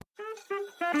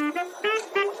Just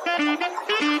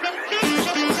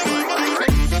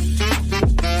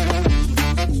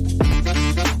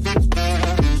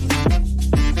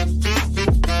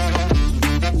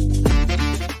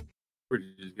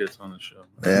gets on the show.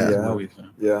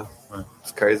 Yeah.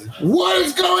 It's crazy. What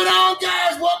is going on,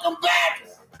 guys? Welcome back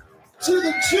to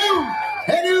the Chew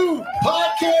and New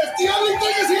podcast. The only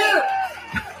thing is here.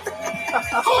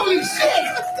 Holy shit!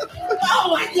 Oh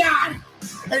my god!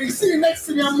 And he's sitting next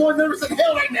to me. I'm more nervous than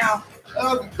hell right now.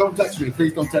 Don't touch me,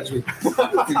 please. Don't touch me.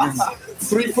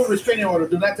 3-foot restraining order.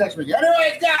 Do not touch me.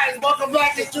 Anyways, guys, welcome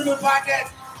back to the Chew and New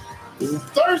podcast.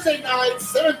 Thursday night,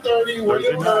 7:30. We're a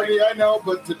little early, I know,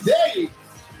 but today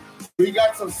we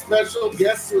got some special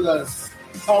guests with us.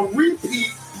 A repeat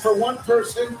for one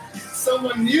person,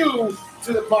 someone new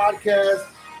to the podcast.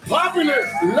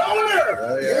 PopularLon3r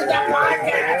in the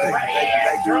podcast.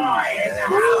 Hey, Troy in the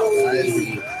house.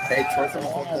 Hey, Troy.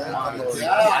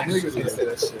 I knew you were going to say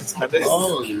that shit.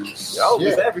 Oh,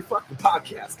 it's every fucking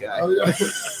podcast, guy.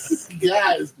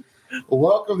 Guys,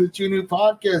 welcome to Chew New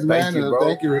Podcast, man.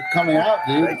 Thank you for coming out,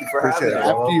 dude. Thank you for having me.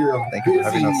 After your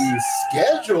busy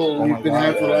schedule we've been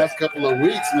having for the last couple of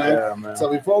weeks, man. Yeah, man. So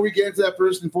before we get into that,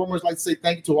 first and foremost, I'd like to say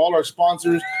thank you to all our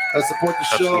sponsors that support the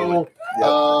show.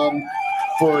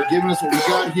 For giving us what we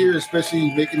got here,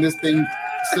 especially making this thing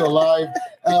still alive.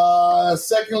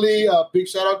 Secondly, big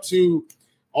shout out to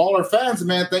all our fans,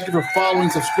 man. Thank you for following,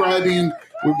 subscribing.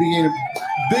 We're being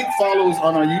big follows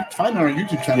on our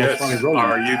YouTube channel. Yes,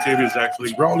 our YouTube is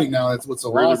actually rolling now. That's what's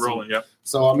so really awesome. Rolling. Yep.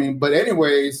 So I mean, but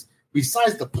anyways,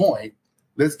 besides the point,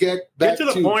 let's get back to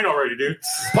the point already, dude.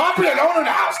 PopularLon3r in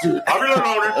the house, dude.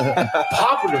 PopularLon3r.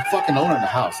 Popular fucking owner in the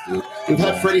house, dude. We've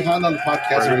had Freddie Hunt on the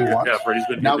podcast already once. Yeah, Freddie's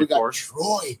been now here before. We got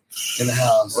Troy in the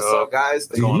house. What's up, guys?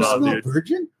 Do you smell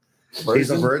virgin? He's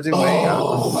a virgin.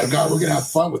 Oh my god, we're gonna have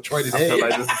fun with Troy today. I feel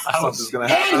like something's gonna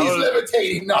happen. And he's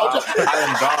levitating. No, I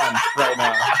am gone right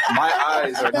now. My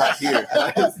eyes are not here.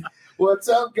 What's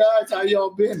up, guys? How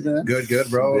y'all been, man? Good,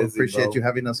 bro. Busy, Appreciate you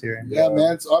having us here. Yeah,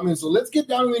 man. So let's get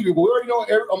down to it. We already know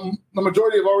the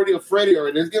majority of Freddy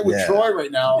already. Let's get with Troy right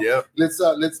now. Yep. Let's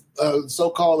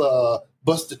so-called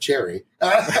bust the cherry.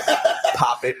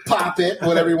 Pop it,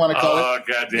 whatever you want to call it. Oh,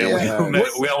 goddamn.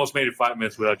 We almost made it 5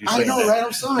 minutes without you saying I know, right?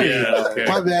 I'm sorry. Yeah, okay.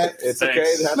 My bad. It's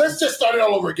okay. Let's just start it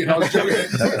all over again. Tell us a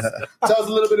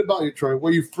little bit about you, Troy.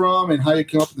 Where you from and how you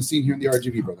came up in the scene here in the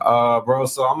RGV, brother. Bro,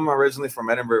 so I'm originally from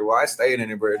Edinburgh. Well, I stay in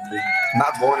Edinburgh.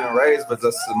 Not born and raised, but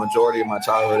that's the majority of my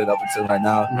childhood up until right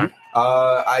now. Mm-hmm.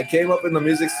 I came up in the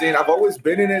music scene. I've always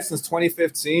been in it since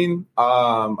 2015.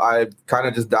 I kind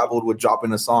of just dabbled with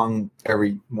dropping a song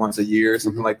every once a year,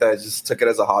 something like that. Just took it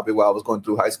as a hobby while I was going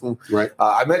through high school. Right.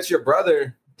 I met your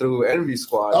brother through Envy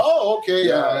Squad. Oh, okay.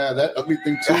 Yeah, that ugly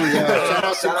thing too.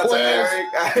 Yeah. Shout out to Eric.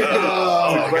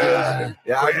 Oh, my God.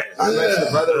 Yeah, I met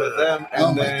your brother with them.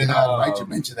 And then, right, you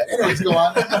mentioned that. Anyways, go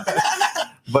on.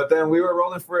 But then we were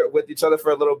rolling with each other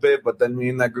for a little bit, but then me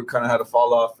and that group kind of had to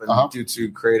fall off due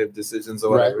to creative decisions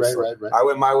or whatever. Right. I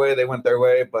went my way, they went their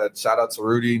way, but shout out to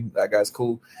Rudy. That guy's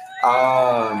cool.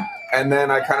 And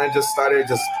then I kind of just started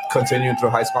continuing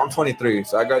through high school. I'm 23,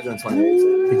 so I graduated in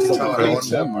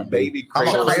 28. Baby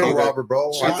crazy. I'm a cradle robber,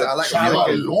 bro. I like bro.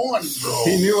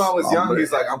 He knew I was young.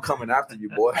 He's like, I'm coming after you,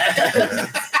 boy.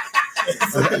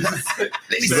 It's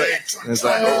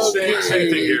like same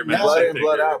thing here, man. Blood in,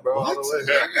 blood out, bro. What?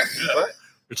 What?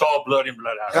 It's all blood in,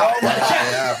 blood out. Oh, my God.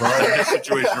 Yeah, bro. This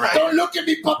situation right Don't look at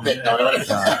me, puppet.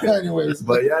 Anyways.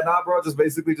 But yeah, bro, just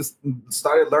basically just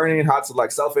started learning how to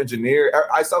like self-engineer.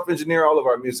 I self-engineer all of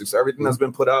our music. So everything that's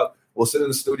been put out, we'll sit in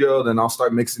the studio, then I'll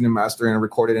start mixing and mastering and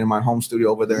recording in my home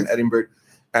studio over there in Edinburgh.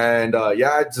 And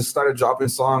I just started dropping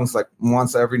songs like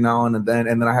once every now and then.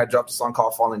 And then I had dropped a song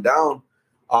called Falling Down,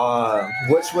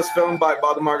 which was filmed by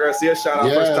Valdemar Garcia. Shout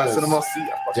out First Class Cinema. See,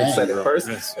 I fucking said it first.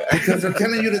 because they're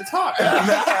telling you to talk.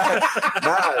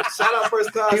 Shout out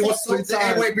First Class. He was so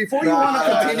wait, before you want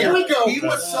to continue, here we go. He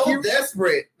was so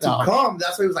desperate to come.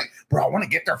 That's why he was like, bro, I want to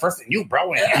get there first than you,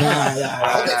 bro. I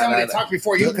hope they tell me to talk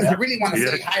before you because I really want to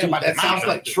say hi about that. Sounds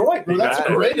like Troy, bro. That's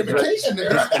a great invitation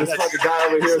there. This fucking guy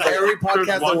over here. Every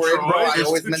podcast that we're in, bro, I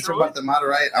always mention Guatemala,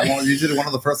 right? I'm usually one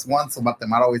of the first ones, so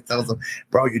Guatemala always tells them,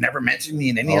 bro, you never mentioned me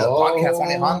in any other podcast on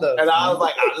the Honda. And I was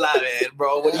like, I love it,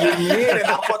 bro. What do you mean? And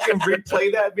I'll fucking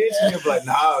replay that bitch. And you'll be like,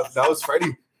 nah, that was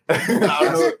Freddy.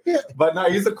 But no,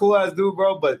 he's a cool ass dude,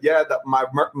 bro. But yeah,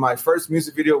 my first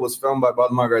music video was filmed by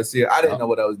Valdemar Garcia. I didn't know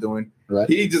what I was doing. Right.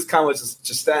 He just kind of just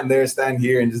stand there, stand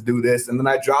here, and just do this. And then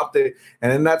I dropped it.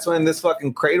 And then that's when this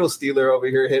fucking cradle stealer over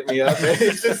here hit me up. And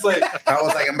it's just like, I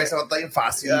was like, I'm basically playing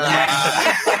fácil.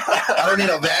 I don't need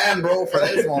a van, bro, for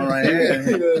this one right here.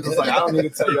 It's like, I don't need to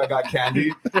tell you I got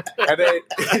candy. And then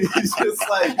he's just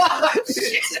like,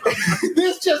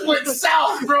 this just went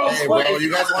south, bro. Hey, bro,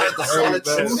 you guys wanted the solid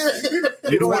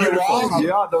truth. you don't Went wrong.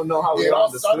 y'all don't know how we It got all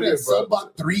in the started studio, at bro.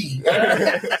 about 3.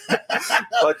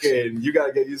 Fucking, you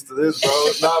gotta get used to this, bro.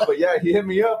 Nah, but yeah, he hit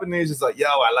me up and he's just like, yo,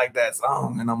 I like that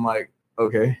song. And I'm like,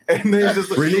 okay. And then he's just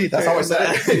like, Really? That's how I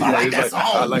said it? Yeah, I like he's that song.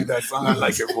 I like that song. I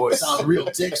like your voice. Sounds real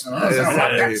Texan. I Yes,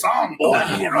 like that hey. song.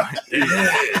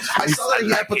 I saw that he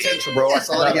had potential, bro. I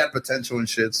saw that he had potential and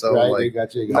shit. So, Right, like,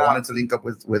 got you. I wanted to link up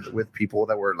with people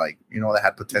that were like, you know, that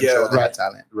had potential, Yeah, that had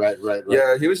talent. Right.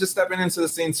 Yeah, he was just stepping into the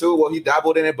scene too. Well, he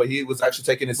dabbled in it, but he was actually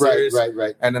taking it Right, serious.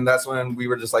 right. And then that's when we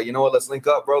were just like, you know what, let's link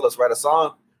up, bro. Let's write a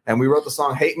song. And we wrote the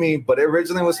song Hate Me, but it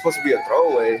originally was supposed to be a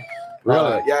throwaway.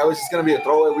 Really? Yeah, it was just going to be a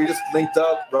throwaway. We just linked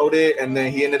up, wrote it, and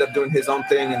then he ended up doing his own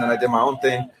thing, and then I did my own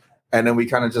thing. And then we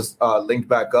kind of just linked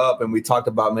back up, and we talked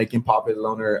about making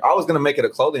PopularLon3r. I was going to make it a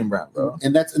clothing brand, bro.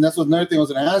 And that's what another thing I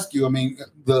was going to ask you. I mean,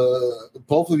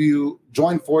 both of you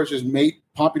joined forces, made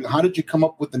Popular. How did you come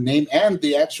up with the name and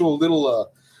the actual little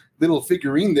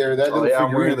figurine there? That little I'm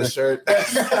figurine wearing the there. shirt.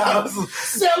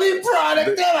 Selling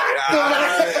product.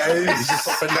 He's just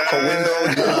opened up a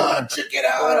window. Check it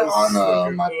out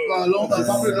on my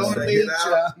PopularLon3r page.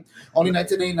 Only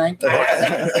 1989.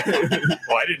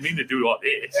 Well, I didn't mean to do all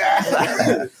this.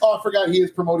 Oh, I forgot he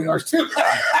is promoting ours too.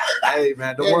 Hey,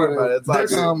 man, don't worry about it. It's like,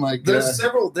 Oh my god. There's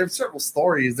several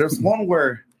stories. There's one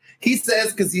where he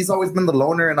says, because he's always been the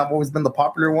loner and I've always been the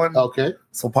popular one. Okay.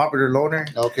 So Popular Loner.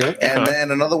 Okay. And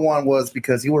then another one was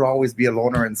because he would always be a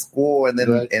loner in school. And then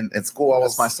Right. in school, I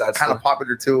was That's my sad kind of story.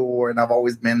 popular too. And I've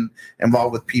always been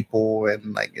involved with people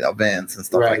and like events and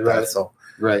stuff Right, like right. that. So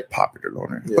Right. Popular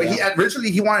Loner. Yeah. But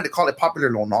originally he wanted to call it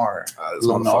PopularLon3r. this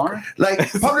motherfucker.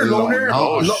 Like Popular Loner.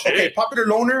 Oh, shit. Okay, Popular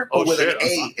Loner, but Oh, with shit. an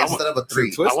A instead of a 3.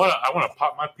 Twist. I want to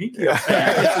pop my pinky. Yeah.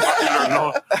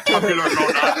 Popular no.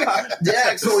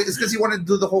 Yeah, so it's because he wanted to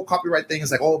do the whole copyright thing.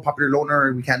 It's like, oh, Popular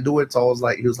Loner, we can't do it. So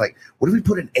he was like, what if we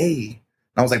put an A? And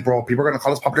I was like, bro, people are gonna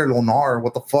call us PopularLon3r.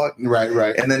 What the fuck?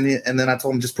 Right. And then I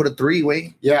told him just put a 3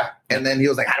 way. Yeah. And then he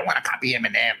was like, I don't want to copy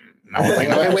Eminem. And I was like,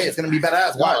 okay, wait, it's gonna be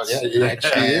badass. Watch. Yeah, it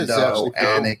actually is. Actually cool.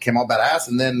 And it came out badass.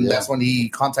 And then that's when he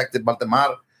contacted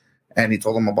Baltemar. And he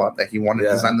told him about that he wanted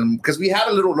to design them because we had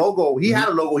a little logo. He had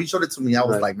a logo. He showed it to me. I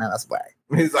was like, man, that's whack.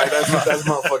 He's like, that's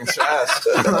motherfucking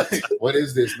trash. What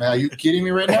is this, man? Are you kidding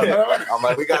me right now? I'm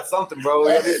like, we got something, bro.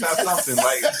 We at least have something.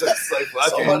 Like, just like,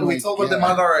 fucking. So we told them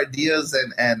about our ideas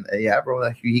and yeah, bro,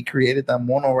 like he created that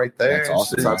mono right there. That's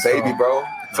awesome. It's our baby, bro.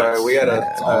 Sorry, we had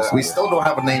We still don't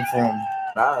have a name for him.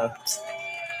 Nah.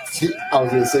 I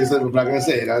was going to say something, but I'm not going to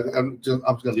say it. I'm just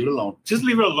going to leave it alone. Just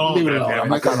leave it alone. Leave it alone. man. I'm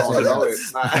not gonna say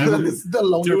that. It's The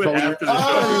loner Do it boner. after the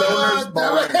Oh,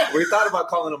 boner. We thought about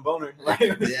calling him boner. Yeah.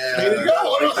 There you We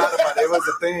go. thought about it. It was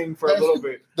a thing for a little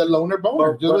bit. The loner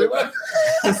boner. But- Just leave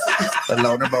it. The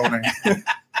loner boner.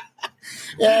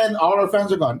 And all our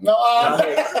fans are gone. No,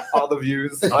 All the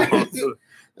views.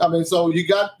 I mean, so you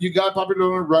got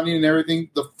PopularLon3r running and everything.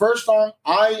 The first song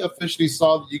I officially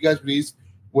saw that you guys released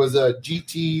was a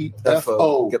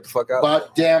GTFO. Get the fuck out.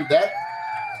 But damn, that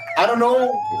I don't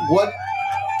know what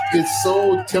is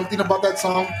so tempting about that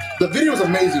song. The video is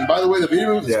amazing. By the way, the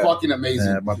video is fucking amazing.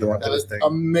 Yeah, about the one That is thing.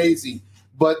 amazing.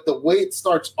 But the way it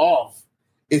starts off,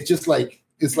 it's just like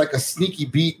it's like a sneaky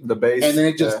beat, The bass. and then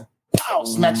it just pow,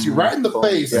 smacks you right in the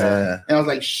face. Yeah. And I was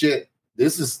like, shit,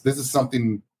 this is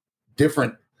something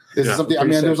different. This is Yeah, something. I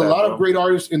mean, appreciate there's a that, lot bro. of great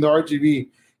artists in the RGB,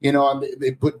 you know, and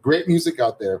they put great music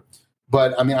out there.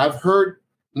 But I mean, I've heard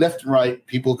left and right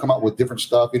people come out with different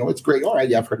stuff. You know, it's great. All right,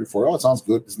 yeah, I've heard it before. Oh, it sounds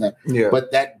good, isn't that? Yeah.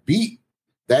 But that beat,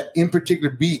 that in particular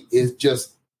beat, is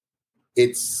just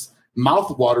it's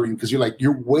mouth watering because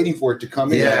you're waiting for it to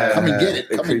come in. Yeah, Come and get it.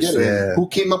 Come and get it. yeah. Who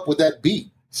came up with that beat?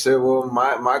 Shit, well,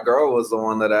 my girl was the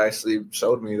one that actually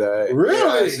showed me that. Really?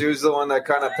 Yeah, she was the one that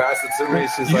kind of passed it to me.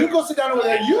 She's You like, go sit down over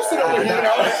there. You sit over here.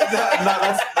 no,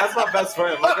 that's my best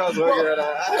friend. My girl's working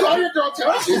at Call your girl.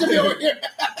 Tell her she's gonna be over here.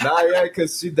 Nah, yeah,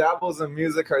 because she dabbles in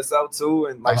music herself too,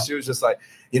 and like she was just like,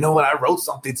 you know what, I wrote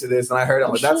something to this, and I heard it,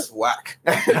 I'm like, that's whack.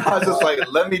 And I was just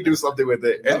like, let me do something with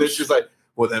it, and then she's like,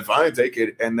 well, then fine, take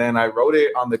it, and then I wrote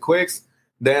it on the quicks.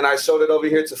 Then I showed it over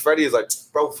here to Freddy. He's like,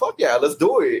 bro, fuck yeah, let's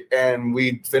do it, and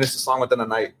we finished the song within a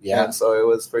night. Yeah. and so it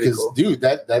was pretty cool. Dude,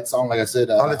 that song, like I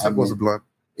said, All it took was a blunt.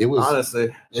 it was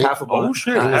Honestly, it- half a blunt. Oh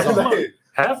shit! It was Half a on- month.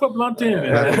 Half a blunt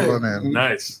in.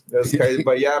 Nice. That's crazy.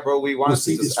 But yeah, bro, we wanted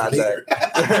to just add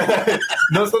that.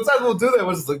 No, sometimes we'll do that.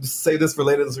 We'll just like save this for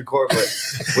later, this record. But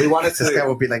we wanted to. This guy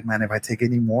will be like, man, if I take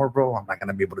any more, bro, I'm not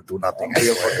gonna be able to do nothing.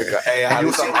 Hey,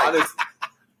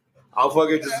 I'll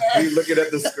fucking just be looking at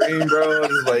the screen, bro.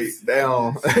 Just like,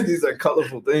 damn, these are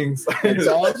colorful things. It's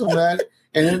awesome, man.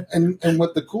 And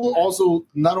what the cool also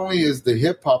not only is the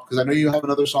hip hop, because I know you have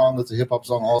another song that's a hip hop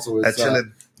song also. It's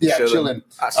Chillin'. Yeah, Chillin'.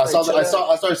 I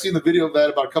started seeing the video of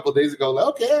that about a couple of days ago. Like,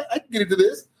 okay, I can get into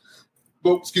this.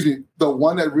 But excuse me, the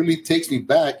one that really takes me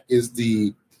back is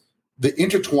the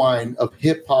intertwine of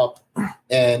hip hop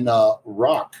and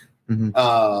rock. Mm-hmm.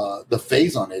 The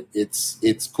phase on it.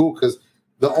 It's cool because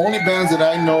the only bands that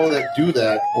I know that do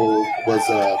that was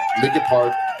Linkin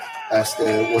Park. What's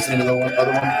the name of the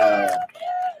other one?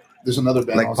 There's another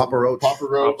band like Papa Roach, stuff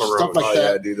like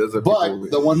that. Yeah, dude, those are but cool.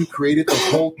 The one who created the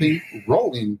whole thing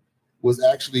rolling was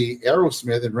actually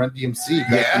Aerosmith and Run DMC.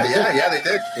 Yeah, they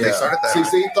did. Yeah. They started that. See,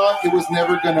 they thought it was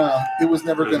never gonna hit. They were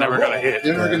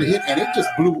never gonna hit, and it just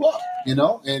blew up, you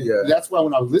know. And that's why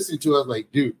when I was listening to it, I was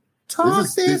like, dude,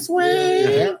 this way.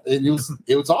 Yeah, and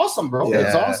it was awesome, bro. Yeah.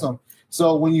 It's awesome.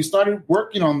 So when you started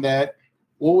working on that,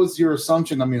 what was your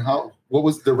assumption? I mean, what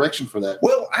was the direction for that?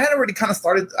 Well, I had already kind of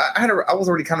started. I was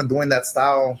already kind of doing that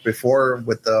style before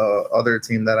with the other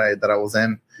team that I was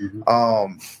in,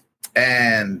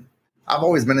 and I've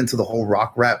always been into the whole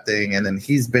rock rap thing, and then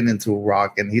he's been into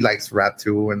rock and he likes rap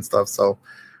too and stuff. So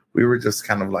we were just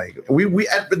kind of like we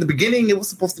at the beginning it was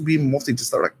supposed to be mostly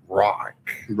just like rock,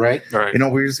 right? You know,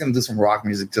 we were just gonna do some rock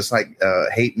music, just like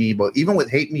Hate Me. But even with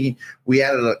Hate Me, we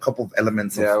added a couple of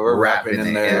elements of we're rapping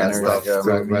in there and stuff.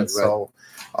 right. So.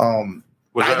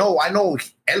 I know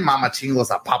El Mama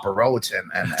Chingos at Papa Roach and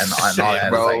all that.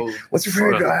 Bro. Like, what's your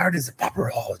favorite artist? Papa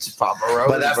Roach. Papa Roach.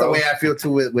 But that's the way I feel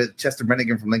too with Chester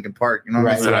Bennington from Linkin Park. You know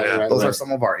what I mean? Those are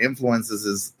some of our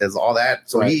influences is all that.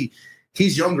 So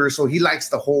he's younger, so he likes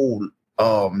the whole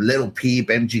Little Peep,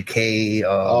 MGK,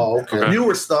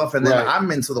 newer stuff, and then I'm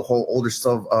into the whole older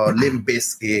stuff, Limp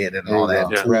Bizkit and all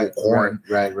that, Korn,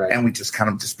 right. And we just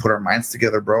kind of just put our minds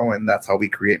together, bro, and that's how we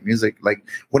create music. Like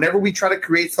whenever we try to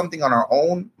create something on our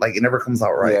own, like it never comes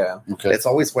out right. Yeah, it's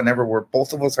always whenever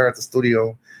both of us are at the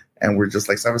studio. And we're just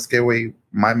like, Sabbath Skyway,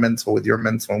 my mental with your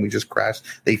mental, and we just crash.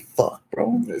 They fuck,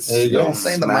 bro. You know what I'm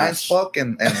saying? The minds fuck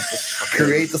and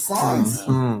create the songs.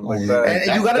 Like that.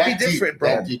 And you gotta be different,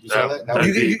 bro. You gotta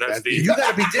be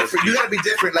different. You gotta be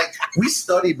different. Like we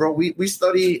study, bro. We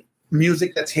study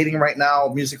music that's hitting right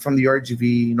now, music from the RGV.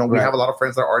 You know, we have a lot of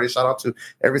friends that are artists. Shout out to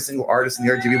every single artist in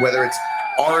the RGV, whether it's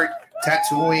art,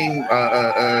 tattooing,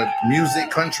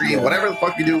 music, country, whatever the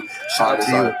fuck you do. Shout out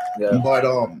to you. Yeah.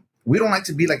 But we don't like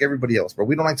to be like everybody else, bro.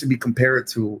 We don't like to be compared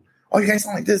to, oh, you guys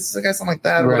sound like this, you guys sound like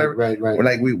that, or whatever. Right. We're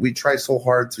like, we try so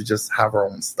hard to just have our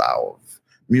own style of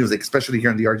music, especially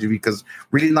here in the RGV, because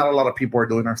really not a lot of people are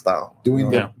doing our style. Doing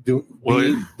the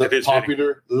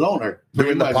popular loner.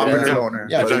 Doing the popular loner.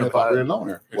 Yeah, doing the popular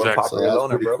loner. Popular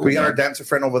loner, bro. We got our dancer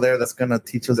friend over there that's gonna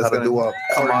teach us how to do a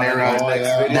culinary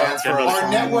dance for us.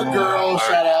 Our network girl,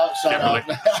 shout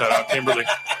out Kimberly.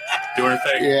 Doing her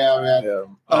thing. Yeah,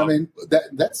 man. I mean,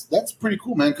 that's pretty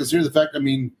cool, man. Because here's the fact. I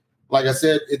mean, like I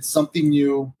said, it's something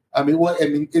new. I mean,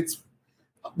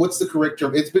 what's the correct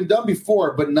term? It's been done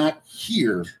before, but not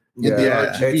here in the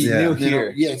RGB. It's new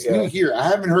here. It's new here. I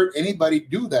haven't heard anybody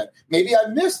do that. Maybe I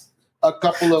missed a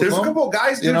couple of There's them. a couple of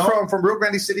guys, dude, from Rio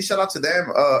Grande City. Shout out to them.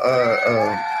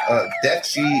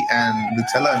 Dechi and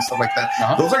Nutella and stuff like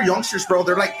that. Those are youngsters, bro.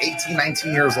 They're like 18,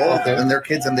 19 years old, and they're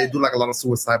kids, and they do like a lot of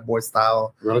Suicide Boy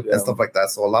style and stuff like that.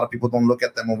 So a lot of people don't look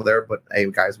at them over there, but hey,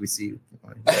 guys, we see you.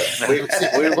 We pay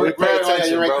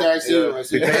attention, right bro. there. I see you.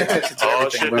 We pay attention to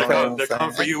everything, bro. They're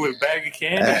coming for you with a bag of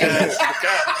candy.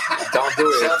 Don't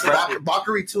do it. Shout out to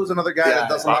Bakary too is another guy that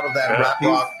does a lot of that rap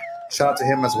rock. Shout out to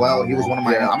him as well. He was one of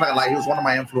my. I'm not gonna lie. He was one of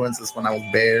my influences when I was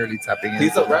barely tapping in.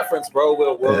 He's a reference, bro.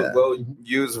 We'll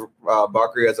use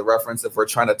Bakary as a reference if we're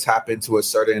trying to tap into a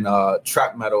certain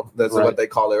trap metal. That's what they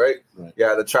call it, right?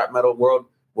 Yeah, the trap metal world.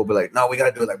 We'll be like, no, we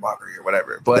gotta do it like Bakary or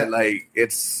whatever. But like,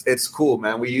 it's cool,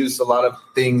 man. We use a lot of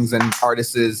things and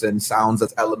artists and sounds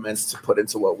as elements to put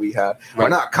into what we have. We're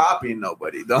not copying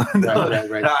nobody. Right.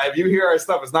 If you hear our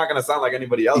stuff, it's not gonna sound like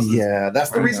anybody else's. Yeah,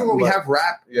 that's the reason why we have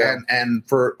rap and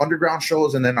for underground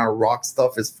shows, and then our rock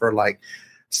stuff is for like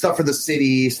stuff for the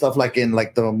city, stuff like in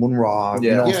like the Moon Rock,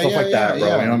 stuff like that,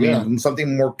 bro. You know what I mean?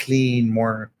 Something more clean,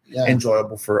 more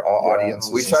enjoyable for all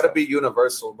audiences. We try to be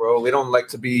universal, bro. We don't like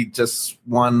to be just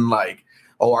one like,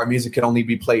 oh, our music can only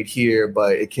be played here,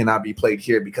 but it cannot be played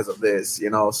here because of this, you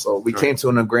know. So we came to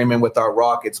an agreement with our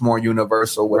rock. It's more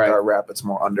universal. With our rap, it's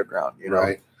more underground, you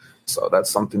know. So that's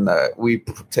something that we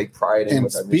take pride in. And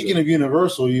with our speaking music. of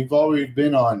Universal, you've already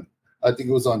been on, I think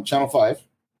it was on Channel 5.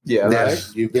 Yeah, Right?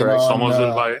 You've been Correct. on, Someone's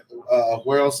invited.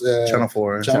 where else? Channel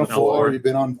 4. Channel 4. 4. You've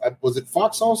been on, was it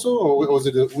Fox also? Or was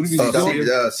it, what did you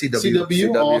CW.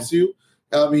 CW also.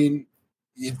 I mean,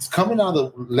 it's coming out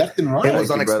of the left and right. It was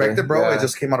Thank you, unexpected, bro. brother. It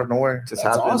just came out of nowhere. Just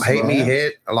That's happened. awesome, Hate bro. Me Yeah.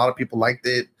 hit. A lot of people liked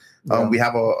it. Yeah. We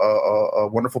have a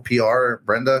wonderful PR,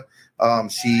 Brenda.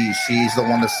 She's the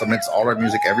one that submits all our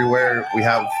music everywhere. We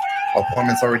have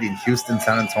appointments already in Houston,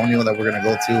 San Antonio that we're gonna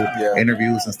go to, Yeah.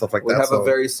 interviews and stuff like We that. have a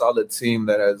very solid team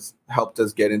that has helped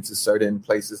us get into certain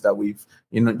places that we've,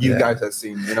 you Yeah. guys have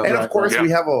seen, and like, of course Yeah.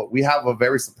 we have a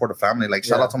very supportive family. Like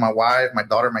shout Yeah. out to my wife, my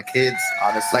daughter, my kids.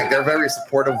 honestly, Like they're very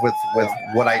supportive with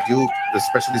what I do,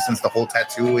 especially since the whole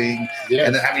tattooing Yeah.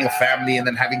 and then having a family and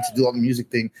then having to do all the music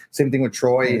thing. Same thing with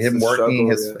Troy, It's him a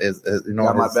working, struggle, his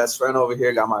got my his- best friend over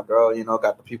here, got my girl,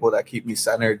 got the people that keep me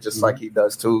centered just like he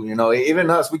does too. Even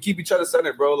us, we keep each other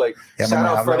centered, bro. Like Yeah, shout no,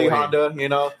 out man, Freddy habla,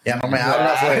 Honda, Yeah, no man,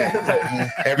 hablas,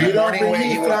 güey. Every You don't morning bring when me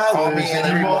he would call me, flowers and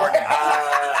every anymore. morning,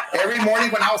 every morning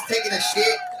when I was taking a shit,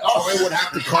 Troy would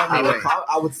have to call me. güey.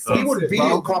 I would sense He would it, video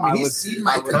bro. call me. I He's would- seen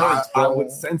my I would- curves, I bro.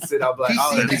 would sense it. I'd be like, He's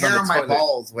oh, seen the he's on hair the on my toilet.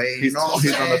 balls, way. You He's, know,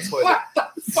 he's on the toilet.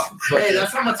 Hey,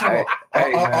 that's how much of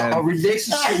Hey, man. a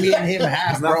relationship me and him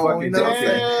have, He's not bro. fucking You know what I'm joking.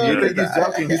 saying? You think he's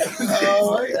joking?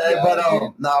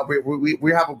 But no,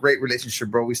 we have a great relationship,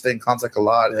 bro. We stay in contact a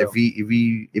lot. Yeah.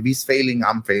 If he's failing,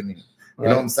 I'm failing. You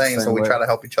know what I'm saying? Same So we way. try to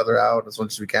help each other out as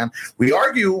much as we can. We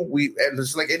argue. And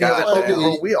just like any God, other couple,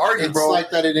 man. bro, we argue, It's bro. like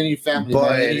that in any family,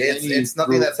 But man. it's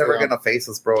nothing group, that's ever yeah. gonna face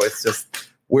us, bro. It's just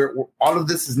we're all of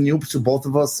this is new to both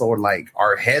of us. So like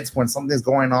our heads when something's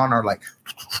going on are like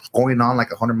going on like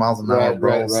 100 miles an hour, Right,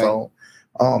 bro. right. So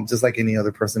just like any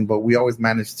other person, but we always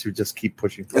manage to just keep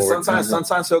pushing And forward.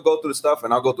 sometimes he'll go through stuff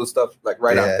and I'll go through stuff like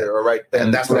right Yeah. after or right then.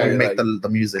 and that's where we Right, make like, the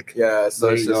music. yeah. So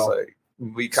There it's you just go. like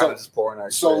we kind of just pour in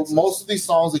our So experiences. most of these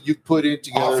songs that you put in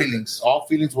together, all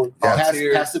feelings were Yeah.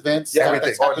 past events. yeah, that's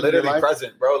everything happened or in your literally life.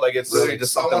 present, bro. Like it's literally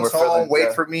just something Someone's we're feeling. home, wait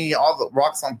yeah. for me, all the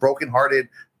rocks on Broken Hearted,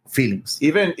 feelings.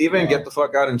 Even Yeah. get the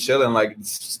fuck out and chilling, like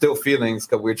still feelings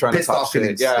because we're trying Pissed to talk off shit.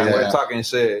 feelings. Yeah, Yeah. we're talking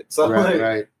shit. So Right, like,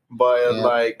 right. but Yeah.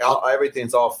 like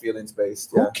everything's all feelings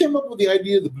based. Yeah. Who came up with the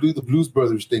idea of the Blues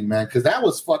Brothers thing, man? Because that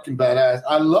was fucking badass.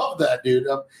 I love that, dude.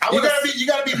 You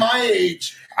gotta be my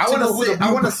age. I want know who to the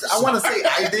Blue Brothers say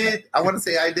I did. I want to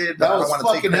say I did. That But I was don't want to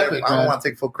take fucking credit. epic, I don't man. want to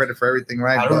take full credit for everything,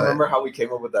 right? I don't remember how we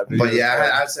came up with that. Video. But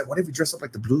yeah, I said, what if we dress up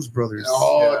like the Blues Brothers?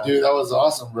 Oh, Yeah. dude, that was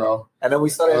awesome, bro. And then we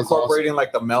started That was incorporating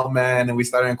like the mailman, and we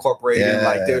started incorporating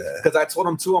like because I told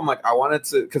him too. I'm like, I wanted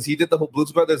to because he did the whole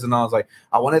Blues Brothers, and I was like,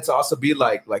 I wanted to also be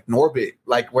like Norbit,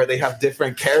 like where they have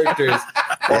different characters,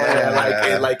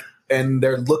 and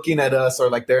they're looking at us or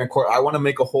like they're in court. I want to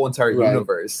make a whole entire Right.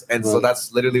 universe, and so Right.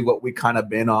 that's literally what we kind of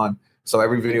been on. So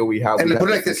every video we have, And we put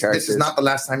it have like this: different this is characters. not the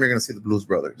last time you're going to see the Blues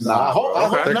Brothers. Nah, I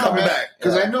hope They're not, coming man. back.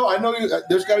 Because Yeah. I know you.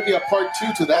 There's got to be a part 2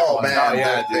 to that Oh one. man, Oh,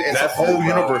 yeah, dude, it's a definitely, whole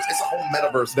bro. universe. It's a whole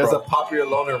metaverse. There's bro. a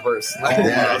PopularLon3r verse.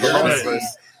 Yeah, the honestly,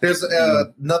 there's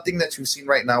nothing that you've seen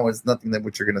right now is nothing that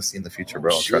what you're going to see in the future,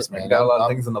 bro. Shit, Trust me. man. Got a lot of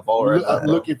I'm- things in the vault right I'm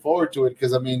now. looking forward to it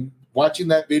because I mean, watching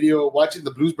that video, watching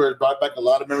the Blues Brothers brought back a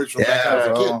lot of memories from back when I was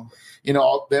a kid. bro. You know,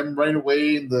 all them running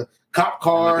away in the cop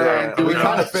car Yeah, and doing we kind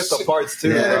all of fit the shit. parts too.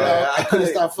 Yeah, bro. I couldn't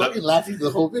stop fucking laughing the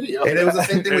whole video. And it was the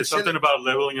same thing with It's something about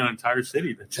leveling an entire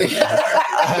city. And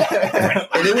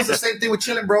it was the same thing with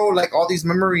chilling, bro. Like all these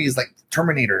memories, like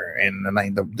Terminator and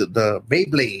like the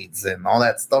Beyblades and all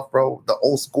that stuff, bro. The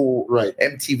old school Right.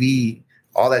 MTV,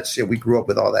 all that shit. We grew up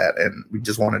with all that, and we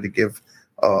just wanted to give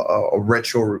a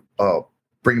retro,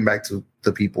 bring back to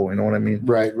the people. You know what I mean?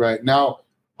 Right. Now,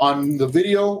 on the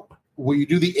video where you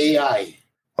do the AI,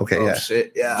 Okay, Oh yeah.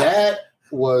 shit! Yeah, that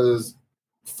was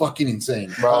fucking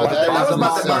insane. bro. that was is my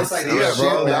awesome. device idea, Yeah,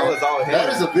 bro. That was all him.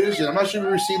 That is a vision. I'm not sure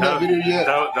we've seen that video yet.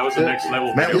 That was the next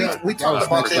level. Man, video. we that was talked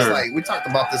about for this sure. we talked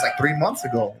about this like 3 months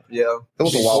ago. Yeah, It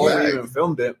was a while before we back. even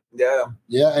filmed it. Yeah,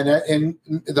 Yeah, and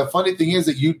the funny thing is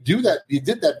that you did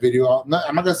that video. I'm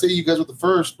not gonna say you guys were the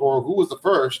first or who was the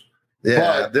first.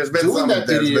 Yeah, But there's been doing some. that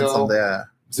There's been video- some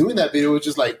there. Doing that video was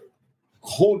just like a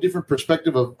whole different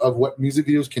perspective of what music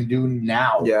videos can do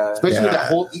now. yeah. Especially with Yeah. that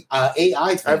whole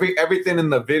AI thing. Everything in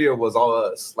the video was all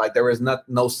us. Like there was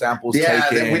no samples Yeah,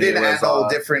 taken. we didn't It add was, no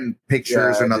different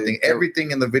pictures yeah, or nothing. dude. Everything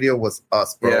in the video was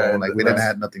us, bro. Yeah, like we didn't that's-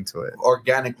 add nothing to it.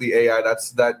 organically AI.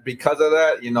 That's that because of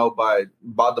that. By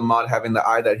Bob the Mod having the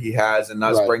eye that he has and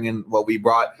us Right. bringing what we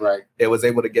brought, Right. it was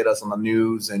able to get us on the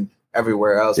news and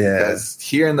everywhere else. Yeah. Because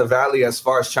here in the Valley, as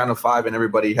far as Channel 5 and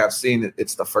everybody have seen it,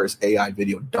 it's the first AI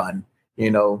video done.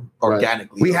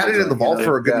 organically. We had it in the vault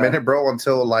for a good minute, bro,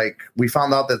 until like we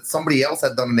found out that somebody else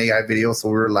had done an AI video. So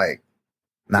we were like,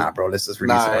 nah, bro, let's just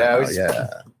release it right now.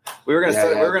 We were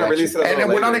gonna release it, and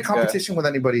we're not in competition with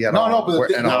anybody at all. No, but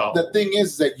the thing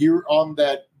is that you're on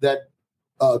that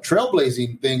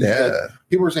trailblazing thing. That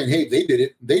people were saying, hey, they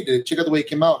did it. Check out the way it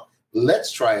came out.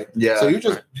 Let's try it. Yeah. So you're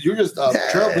just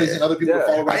trailblazing other people to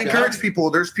follow. I encourage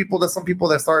people. There's some people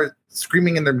that started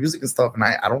screaming in their music and stuff, and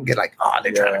I don't get like,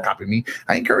 they're trying to copy me.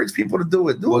 I encourage people to do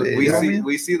it.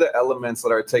 We see the elements that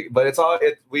are taken, but it's all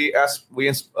we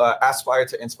aspire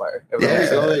to inspire.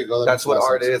 There you go. That's what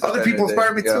art is. Other people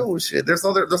inspire me too. Shit. There's a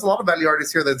lot of Valley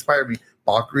artists here that inspire me.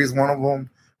 Bakri is one of them.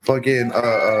 Fucking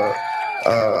Arnold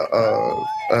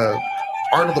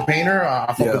the Painter.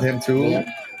 I fuck with him too. Yeah.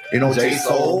 J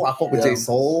Soul. I fuck with J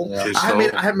Soul. Yeah.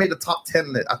 I had made a top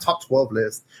 10 list, a top 12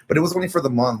 list, but it was only for the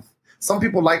month. Some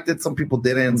people liked it, some people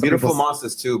didn't. Beautiful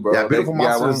Monsters too, bro. Yeah, Beautiful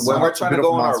Monsters. When we're trying to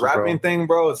go on our rapping thing,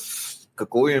 bro, it's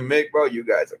Kakuy and Mick, bro. You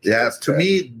guys are to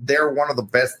me, they're one of the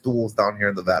best duels down here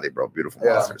in the Valley, bro. Beautiful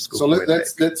Monsters. So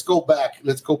let's go back.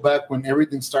 Let's go back when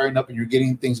everything's starting up and you're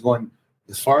getting things going.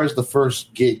 As far as the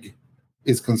first gig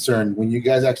is concerned, when you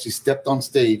guys actually stepped on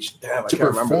stage to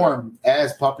perform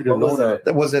as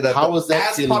PopularLon3r, was it? How was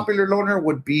that? As PopularLon3r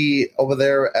would be over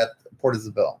there at Port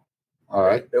Isabel. All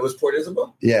right, it was Port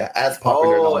Isabel. Yeah, as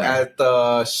PopularLon3r at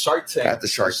the Shark Tank. At the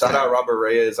Shark Tank. Shout out Robert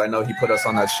Reyes. I know he put us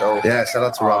on that show. Yeah, shout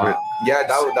out to Robert. Yeah,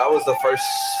 that was the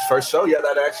first show. Yeah,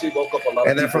 that actually woke up a lot.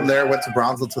 And then from there went to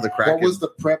Brownsville to the Kraken. What was the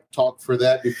prep talk for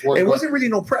that before? It wasn't really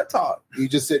no prep talk. You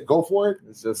just said go for it.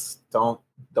 It's just don't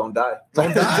die.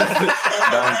 Don't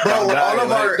die. Bro, all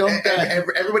of our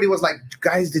everybody was like,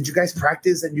 guys, did you guys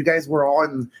practice? And you guys were all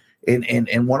in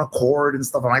one accord and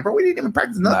stuff. I'm like, bro, we didn't even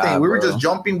practice nothing. We were just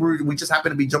jumping. We just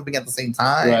happened to be jumping at the same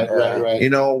time. Right.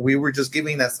 We were just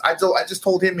giving this. I just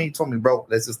told him. He told me, bro,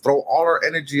 let's just throw all our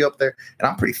energy up there. And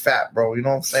I'm pretty fat, bro. You know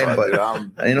what I'm saying? But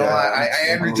I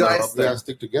energized. We gotta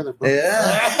stick together, bro.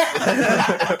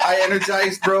 Yeah. I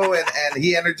energized, bro, and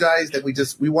he energized. And we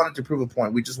wanted to prove a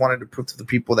point. We just wanted to prove to the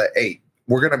people that, hey,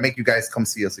 we're gonna make you guys come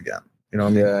see us again. You know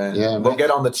what I mean? Yeah. We'll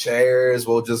get on the chairs.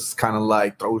 We'll just kind of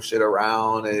like throw shit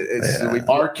around.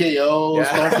 RKO.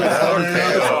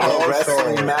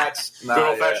 Wrestling match. Good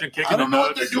old-fashioned kicking. I don't know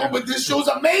what they're doing, but this show's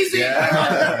amazing.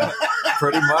 Yeah.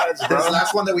 Pretty much, bro. This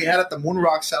last one that we had at the Moon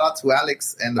Rock, shout out to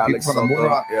Alex and the people from the Moon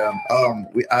Rock. Yeah.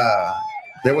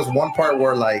 There was one part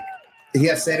where like he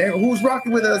had said, hey, who's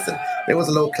rocking with us? And there was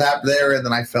a little clap there, and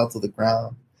then I fell to the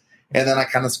ground. And then I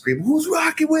kind of screamed, who's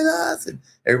rocking with us? And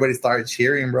everybody started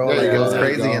cheering, bro. It was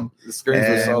crazy. And the screams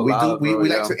were so loud, we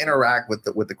like to interact with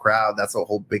the crowd. That's a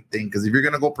whole big thing. Because if you're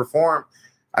going to go perform,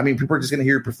 I mean, people are just going to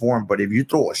hear you perform. But if you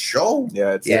throw a show,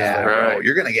 bro,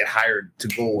 you're going to get hired to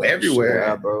go everywhere.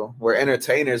 Yeah, bro. We're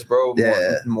entertainers, bro.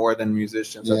 More than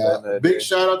musicians. Yeah. Big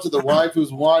shout out to the wife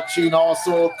who's watching.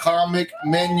 Also, Comic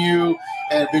Menu.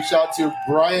 And big shout out to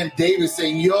Brian Davis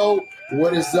saying, yo,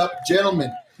 what is up,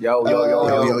 gentlemen? Yo.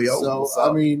 So,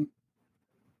 I mean,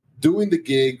 doing the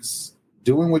gigs,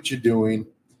 doing what you're doing,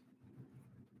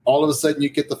 all of a sudden you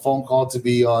get the phone call to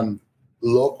be on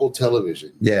local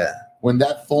television. Yeah. When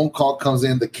that phone call comes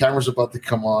in, the camera's about to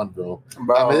come on, bro.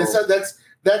 I mean,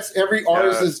 that's every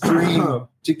artist's dream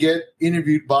to get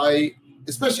interviewed by,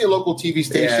 especially a local TV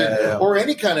station or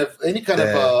any kind of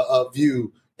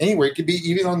view. Anywhere, it could be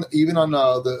even on the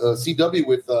CW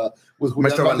with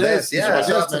Mr. Valdez. Yeah,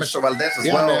 shout out to Mr. Valdez as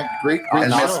well. Man. Great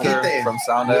and Mesquite from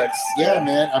SoundX. Yeah,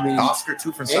 man. I mean, Oscar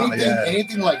too from SoundX.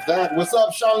 Anything like that. What's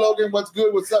up, Sean Logan? What's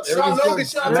good? What's up, Sean Logan?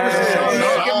 Shout out to Sean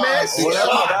Logan, man. What's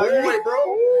up, boy,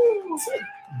 bro?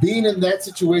 Being in that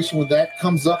situation when that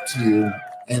comes up to you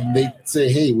and they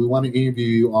say, "Hey, we want to interview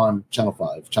you on Channel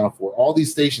 5, Channel 4, all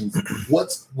these stations,"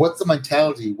 what's the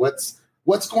mentality?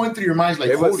 What's going through your mind?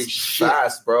 Like, holy shit,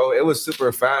 fast, bro. It was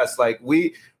super fast. Like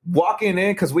we walking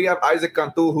in because we have Isaac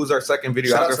Cantu, who's our second videographer.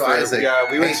 Shout out to Isaac.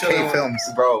 Yeah, we were chilling. Films,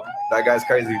 bro. That guy's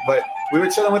crazy. But we were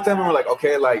chilling with him and we're like,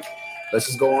 okay, like let's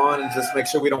just go on and just make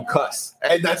sure we don't cuss.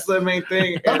 And that's the main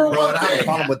thing. Number one, I have a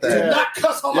problem with that. Not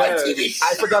cuss on my TV.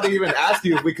 I forgot to even ask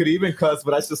you if we could even cuss,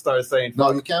 but I just started saying,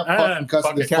 no, you can't fucking cuss.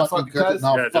 You can't fucking cuss.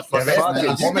 No, fuck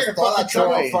it. You get fucking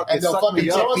trouble and they'll fucking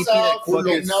throw us out.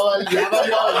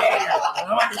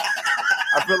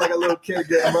 I feel like a little kid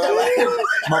again, bro. Like,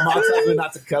 my mom tells me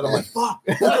not to cut. I'm like, fuck.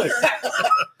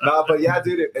 Nah, but yeah,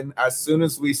 dude. And as soon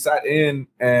as we sat in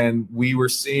and we were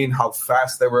seeing how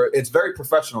fast they were, it's very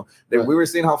professional. We were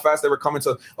seeing how fast they were coming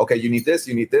to. Okay, you need this.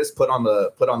 Put on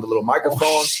the little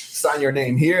microphone. Sign your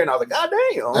name here. And I was like, God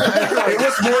damn. It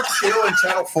was more chill in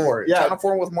Channel 4. Yeah. Channel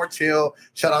 4 was more chill.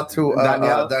 Shout out to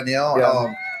Danielle.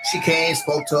 Yeah. She came,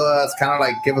 spoke to us, kind of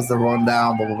like give us the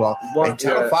rundown, blah, blah, blah. And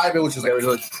Channel 5, it was just like,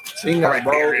 all right,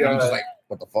 bro. And I'm just like,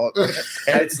 what the fuck?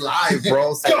 And it's live,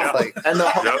 bro. So it's like, and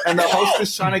the host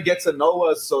is trying to get to know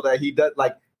us so that he does,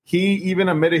 like, he even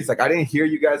admitted, he's like, I didn't hear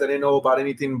you guys. I didn't know about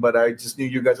anything, but I just knew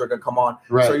you guys were going to come on.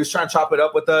 Right. So he was trying to chop it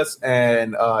up with us,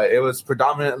 and it was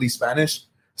predominantly Spanish.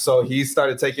 So he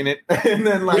started taking it, and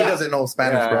then like he doesn't know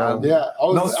Spanish, bro. Yeah,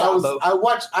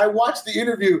 I watched the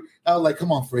interview. I was like,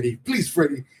 "Come on, Freddy, please,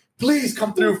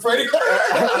 come through, Freddy."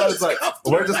 I was like,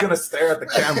 "We're just gonna stare at the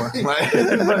camera."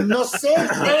 Like, no sé.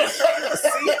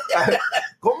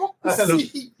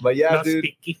 But yeah, dude.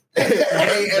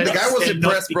 Hey, and the guy was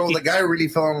impressed, bro. The guy really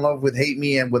fell in love with Hate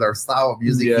Me and with our style of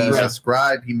music. Yeah. He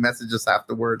subscribed. He messaged us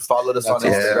afterwards. Followed us on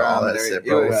Instagram. All that shit,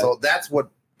 bro. Yeah. So that's what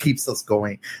keeps us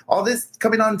going. All this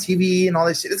coming on TV and all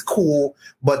this shit is cool,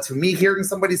 but to me, hearing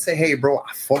somebody say, "Hey, bro,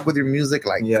 I fuck with your music,"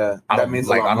 like, yeah, that means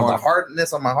like I know the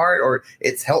hardness on my heart, or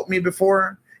it's helped me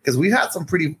before, because we've had some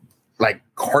pretty like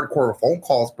hardcore phone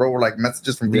calls, bro, or like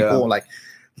messages from people, like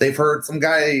they've heard some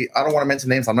guy. I don't want to mention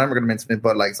names. I'm never going to mention it,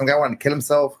 but like some guy wanted to kill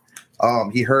himself.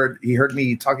 He heard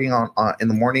me talking on in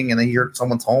the morning, and then he heard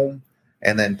someone's home,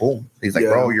 and then boom, he's like,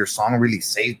 "Bro, your song really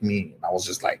saved me." And I was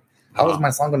just like, how was my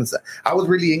song going to say? I was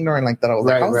really ignorant like that. I was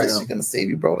like, how is this shit going to save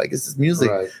you, bro? Like, it's just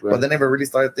music. But then I never really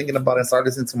started thinking about it, started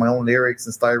listening to my own lyrics,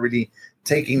 and started really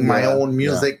taking my own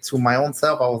music to my own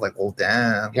self. I was like, oh,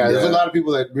 damn. Yeah, there's a lot of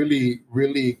people that really,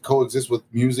 really coexist with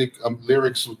music,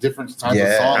 lyrics with different kinds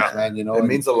of songs, man. You know, it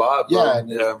means a lot, bro. Yeah,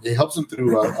 and it helps them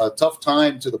through a tough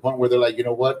time, to the point where they're like, you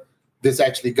know what? This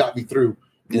actually got me through.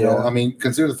 You know, I mean,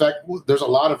 consider the fact there's a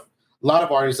lot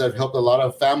of artists that have helped a lot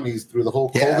of families through the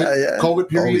whole COVID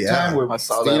period of time, where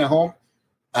staying at home.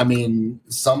 I mean,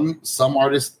 some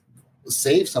artists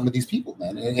save some of these people,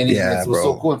 man, and it's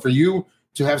so cool. And for you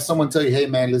to have someone tell you, "Hey,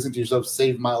 man, listen to yourself,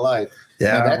 save my life."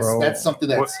 Yeah, that's something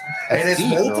that's and it's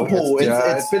multiple.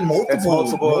 It's been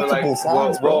multiple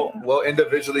songs, bro. We'll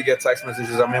individually get text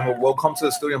messages. I mean, we'll come to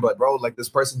the studio, but bro, like this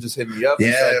person just hit me up.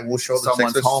 Yeah, we'll show the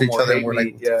text messages to each other. And we're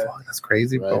like, fuck, that's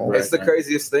crazy, bro. It's the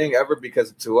craziest thing ever,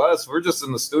 because to us, we're just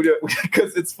in the studio.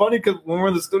 Because it's funny, because when we're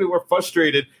in the studio, we're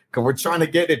frustrated because we're trying to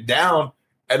get it down,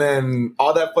 and then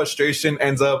all that frustration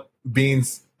ends up being.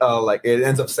 Like it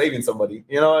ends up saving somebody,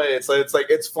 you know. It's like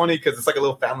it's funny because it's like a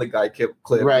little Family Guy clip,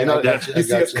 right? You know, you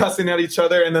see us cussing at each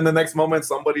other, and then the next moment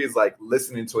somebody is like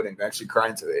listening to it and actually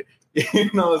crying to it.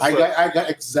 You know, I got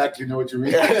exactly know what you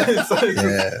mean.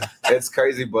 It's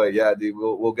crazy, but yeah, dude,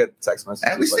 we'll get text messages,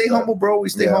 and we stay humble, bro. We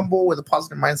stay humble with a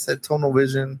positive mindset, tunnel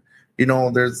vision. You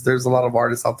know, there's a lot of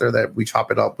artists out there that we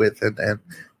chop it up with, and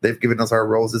they've given us our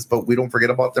roses, but we don't forget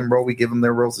about them, bro. We give them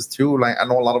their roses too. Like, I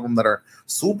know a lot of them that are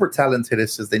super talented.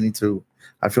 It's just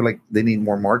I feel like they need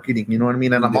more marketing. You know what I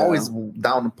mean? And I'm always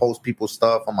down to post people's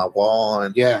stuff on my wall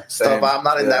and stuff. I'm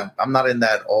not in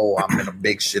that. Oh, I'm in a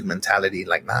big shit mentality.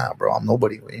 Like, nah, bro. I'm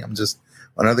nobody. I'm just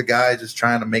another guy just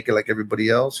trying to make it like everybody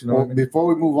else. You know. Well, before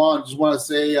we move on, just want to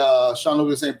say, Sean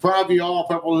Logan saying, proud of you all,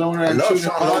 PopularLon3r. I love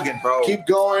Sean Logan, bro. Keep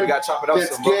going. We got to chop it up.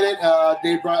 Let's get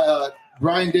it.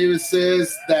 Brian Davis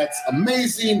says that's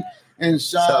amazing, and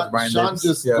Sean's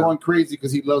just going crazy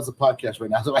because he loves the podcast right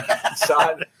now. So,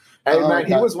 Sean, hey man,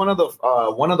 he was one of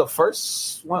the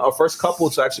first couple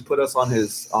to actually put us on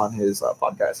his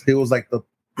podcast. He was like the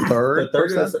third,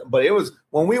 but it was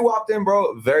when we walked in,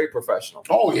 bro. Very professional.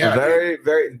 Oh yeah,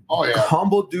 very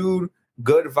humble dude.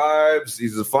 Good vibes.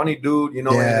 He's a funny dude. You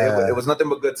know, it was nothing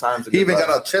but good times. He even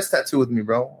got a chest tattoo with me,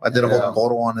 bro. I did a whole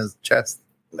photo on his chest.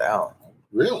 Now.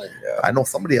 Really? Yeah. I know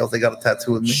somebody else. They got a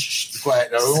tattoo with me. Shh,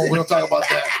 quiet. No, we don't talk about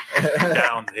that.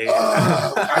 Down there.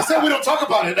 I said we don't talk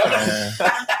about it.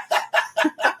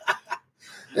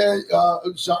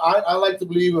 Sean, I like to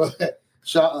believe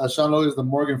Sean Logan is the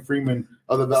Morgan Freeman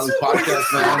of the Valley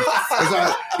podcast, man.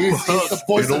 He's the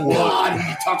voice of God.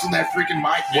 He talks in that freaking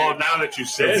mic. Well, now that you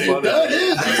said it, that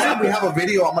is. Next time we have a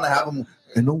video, I'm gonna have him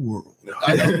in the world.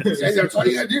 I know. That's all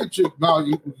you gotta do. No,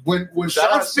 when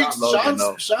Sean speaks,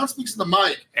 Sean speaks in the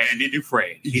mic. Andy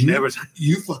Dufresne.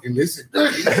 You fucking listen.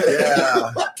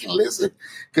 Fucking listen,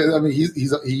 because I mean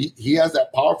he has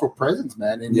that powerful presence,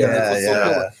 man. And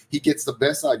so cool. He gets the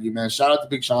best out of you, man. Shout out to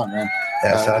Big Sean, man.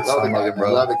 Yeah, shout out to Sean Logan,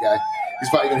 bro. Love the guy. He's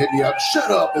probably gonna hit me up. Shut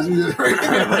up.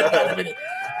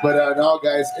 But no,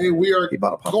 guys, hey, we are. He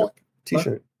bought a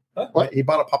T-shirt. What? He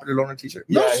bought a Popular Loner t-shirt.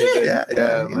 No Yeah, he shit. did.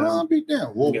 Yeah. No, big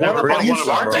damn. Well, You never we're bought gonna one get of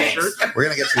our some, merch bro. shirts? We're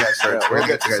gonna get you guys shirts. We're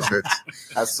gonna get you guys shirts.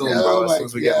 As soon, bro. As soon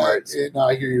as we get merch. No,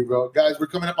 I hear you, bro. Guys, we're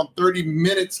coming up on 30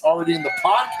 minutes already in the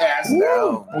podcast.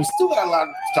 Woo. We still got a lot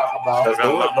to talk about. Let's got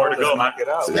a lot more to go, man. Knock it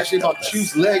out. Especially about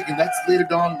Chu's leg, and that's later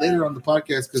on the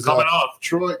podcast because Coming off.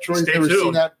 Troy's Stay never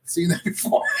tuned. seen that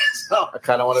before. So, I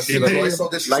kind of want to see Yeah. the Troy voice. so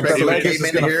Like disrespectful. the leg He is came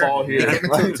just in gonna here. fall here.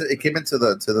 It came into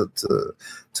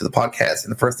the podcast,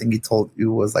 and the first thing he told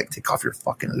you was like, "Take off your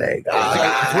fucking leg."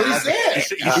 that's what he said.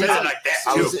 You said it like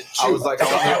that, too. I was like, I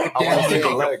want to see the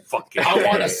leg. I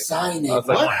want to sign it. I was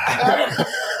like, What?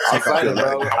 I'll sign it,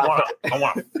 bro. I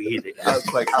want to feed it. I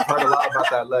was like, I've heard a lot about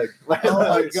that leg. Oh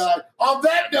my god! On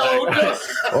that note,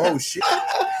 Oh shit!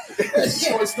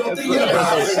 Troy still thinking Yeah.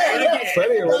 about it.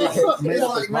 Freddie already made It's up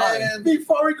like, his mind. man,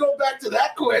 before we go back to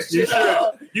that question, You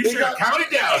we should have got- counted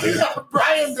down, dude.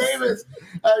 Brian Davis.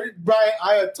 Brian,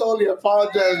 I totally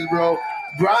apologize, bro.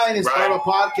 Brian is part of a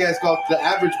podcast called The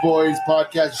Average Boys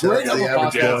Podcast. Great of a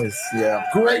podcast. Yeah.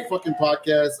 Great fucking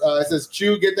podcast. It says,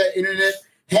 Chew, get that internet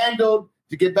handled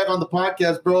to get back on the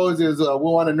podcast, bros. We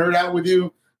want to nerd out with you.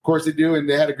 Of course they do, and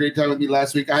they had a great time with me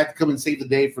last week. I had to come and save the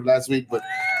day for last week, but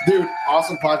dude,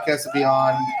 awesome podcast to be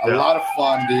on. A lot of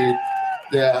fun, dude.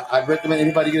 Yeah, I'd recommend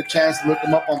anybody get a chance to look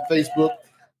them up on Facebook.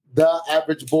 The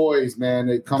Average Boys, man.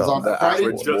 It comes on The Friday.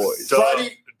 Average Boys.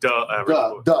 Friday. Average.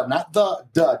 Not the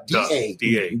D-A.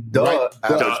 D-A. Right,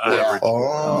 Average.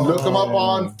 Oh, Look them up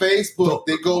on Facebook.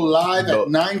 They go live at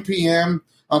 9 p.m.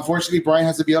 Unfortunately, Brian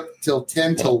has to be up till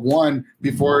 10 till 1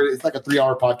 before it's like a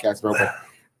 3-hour podcast, bro. But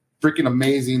freaking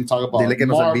amazing. Talk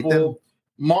about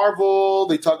Marvel.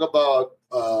 They talk about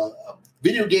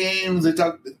video games. They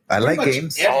talk. I like pretty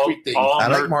much games. Everything. I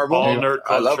like Marvel. All nerd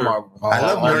I love culture. Marvel. I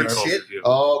love All nerd culture, shit. yeah.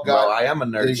 Oh Bro, god. I am a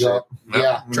There nerd you shit. go.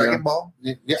 Yeah. Dragon Ball.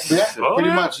 Yeah. Oh, Pretty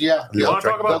yeah. much. Yeah. You want to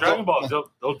talk about They'll- Dragon Ball?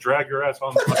 They'll drag your ass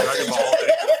on Dragon Ball all day.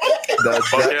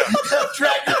 But yeah,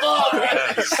 Dragon Ball.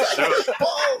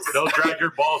 they'll drag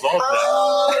your balls all day.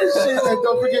 Oh shit! And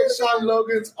don't forget Sean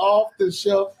Logan's Off the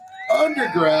Shelf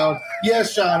Underground.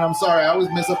 Yes, Sean. I'm sorry. I always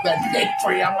mess up that name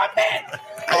for you. I'm my man.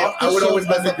 I would always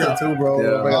mess up that too, bro.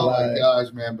 Yeah. Oh my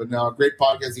gosh, man! But no, great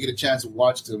podcast. You get a chance to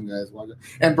watch them, guys. Watch it.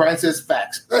 And Brian says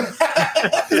facts.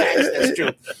 Facts. That's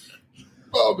true.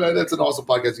 Oh man, that's an awesome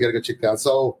podcast. You gotta go check that out.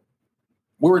 So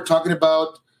we were talking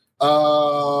about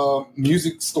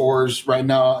music stores right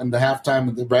now in the halftime,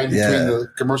 right in between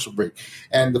the commercial break.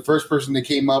 And the first person that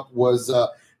came up was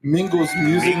Mingo's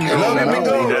Music. Yeah,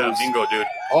 Mingo, dude.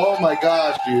 Oh my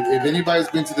gosh, dude! If anybody's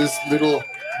been to this little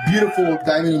beautiful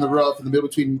diamond in the rough in the middle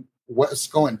between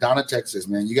Wesco and Donna, Texas,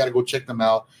 man, you got to go check them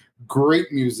out.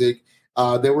 Great music.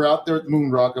 They were out there at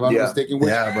Moon Rock, if I'm not mistaken. Which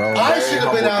bro. I Very should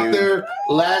have been humble out dude. there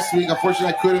last week. Unfortunately,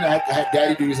 I couldn't. I had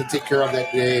daddy duties to take care of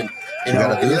that day, and You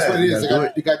gotta it do is that. what it You is. gotta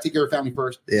do You got to take care of family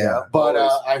first. Yeah. But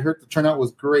Always. I heard the turnout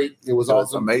was great. It was It was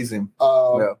awesome. amazing.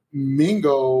 Yeah.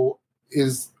 Mingo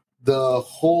is the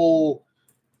whole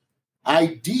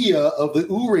idea of the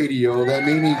OO radio that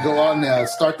made me go on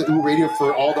start the OO radio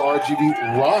for all the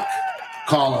RGB rock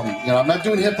column. I'm not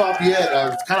doing hip hop yet.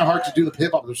 It's kind of hard to do the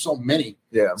hip hop. There's so many.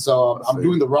 Yeah. So I'm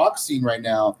doing the rock scene right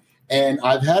now, and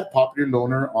I've had Popular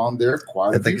Loner on there quite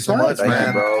a Thank few you so times, much, Thank man.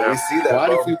 you, bro. We see that, Quite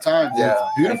bro. a few times. Yeah, It's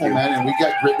beautiful, thank you. man, and we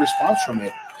got great response from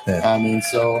it.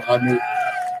 Yeah.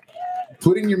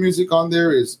 Putting your music on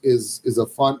there is a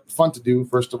fun to do.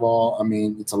 First of all,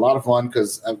 it's a lot of fun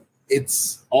because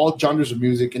it's all genres of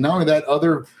music, and not only that,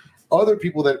 other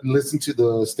people that listen to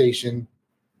the station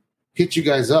hit you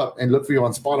guys up and look for you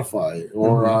on Spotify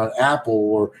or on Apple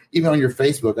or even on your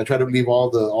Facebook. I try to leave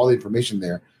all the information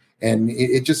there, and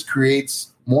it just creates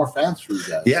more fans for you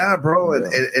guys. Yeah, bro, and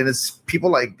it's people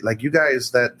like you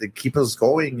guys that keep us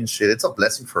going and shit. It's a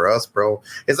blessing for us, bro.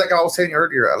 It's like I was saying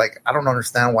earlier. Like I don't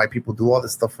understand why people do all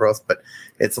this stuff for us, but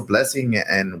it's a blessing,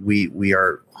 and we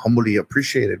are humbly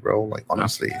appreciated, bro. Like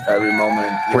honestly, Every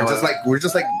moment. we're just like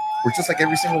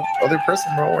every single other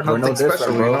person, bro. We're We're nothing no different,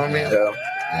 special, bro. you know what I mean? Yeah.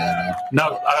 Yeah,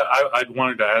 Now, I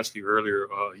wanted to ask you earlier.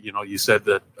 You said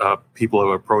that people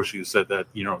have approached you, said that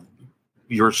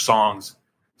your songs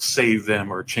save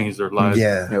them or change their lives.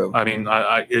 Yeah, I mean,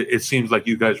 it seems like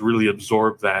you guys really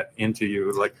absorb that into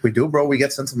you. Like, we do, bro. We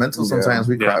get sentimental sometimes.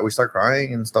 We cry. We start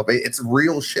crying and stuff. It's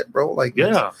real shit, bro. Like,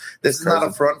 yeah, this is not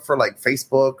a front for like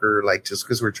Facebook or like just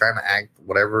because we're trying to act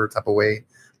whatever type of way.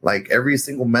 Like every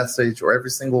single message or every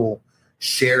single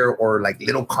share or like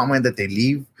little comment that they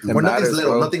leave, or nothing's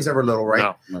little. Nothing's ever little,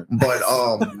 right? No. But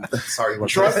sorry,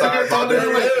 Trust me,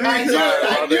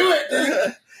 I knew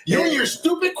it. You and your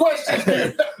stupid questions.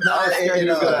 I was scared you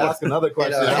were going to ask another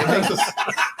question.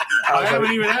 I I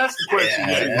haven't even asked the question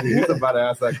yet. He's about to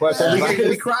ask that question.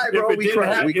 We cry, bro. We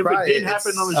cry. If it did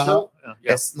happen on the show,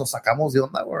 Nos sacamos de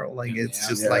onda, bro. Like it's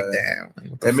just like damn.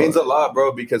 Like, it means a lot,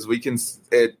 bro, because we can see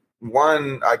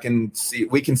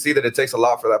that it takes a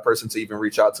lot for that person to even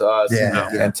reach out to us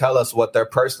and tell us what they're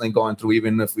personally going through,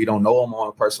 even if we don't know them on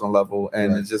a personal level.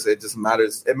 And it just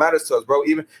matters. It matters to us, bro,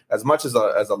 even as much as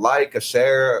a like, a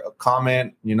share, a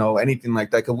comment, anything like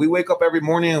that. Because we wake up every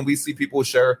morning and we see people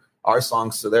share our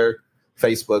songs to their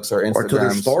Facebooks or Instagrams. Or to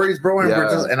their stories, bro.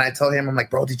 And I tell him, I'm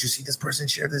like, bro, did you see this person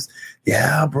share this?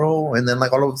 Yeah, bro. And then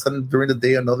like all of a sudden during the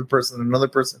day, another person.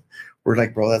 We're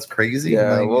like, bro, that's crazy.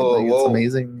 Yeah, it's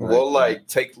amazing. We'll like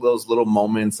take those little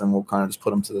moments and we'll kind of just put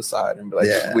them to the side and be like,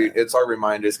 it's our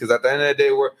reminders. Because at the end of the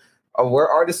day, we're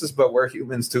artists, but we're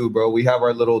humans too, bro. We have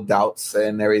our little doubts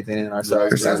and everything in ourselves.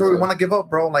 There's times where we want to give up,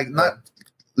 bro. Like not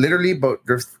literally, but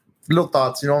there's little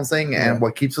thoughts. You know what I'm saying? And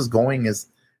what keeps us going is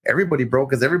everybody, bro,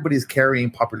 because everybody's carrying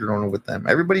PopularLon3r with them.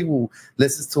 Everybody who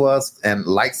listens to us and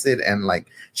likes it and like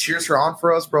cheers her on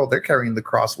for us, bro, they're carrying the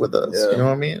cross with us. You know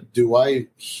what I mean? Do I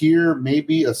hear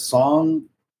maybe a song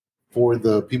for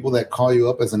the people that call you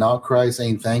up as an outcry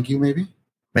saying thank you? Maybe.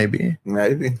 I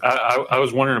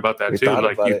was wondering about that too.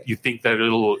 Like you think that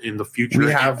it'll in the future?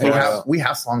 We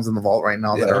have songs in the vault right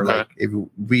now that are like, if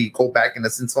we go back and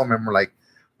listen to them and we're like,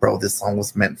 bro, this song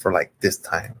was meant for like this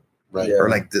time. Right. Or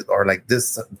like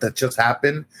this that just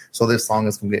happened. So this song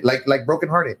is complete. Like Broken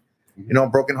Hearted.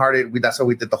 Broken Hearted. That's why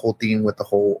we did the whole thing with the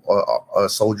whole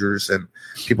soldiers and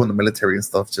people in the military and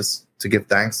stuff, just to give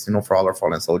thanks, for all our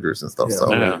fallen soldiers and stuff.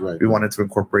 We wanted to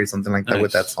incorporate something like that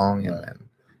with that song. And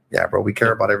bro, we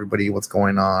care about everybody, what's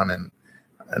going on and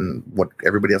what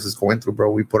everybody else is going through,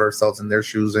 bro. We put ourselves in their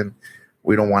shoes and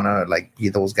we don't want to like be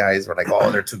those guys who are like, oh,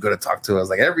 they're too good to talk to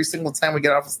us. Like every single time we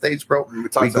get off the stage, bro, we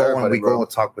go and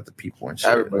talk with the people and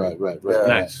shit. Right. Yeah.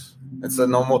 Nice. It's a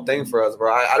normal thing for us,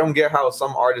 bro. I don't get how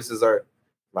some artists are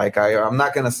like, I'm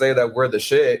not going to say that we're the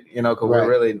shit, because we're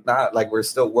really not. Like we're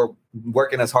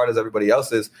working as hard as everybody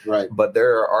else is. Right. But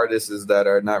there are artists that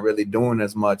are not really doing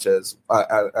as much as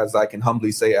I can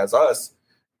humbly say as us.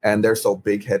 And they're so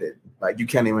big headed. Like you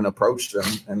can't even approach them,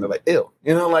 and they're like, "Ew,"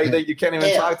 you can't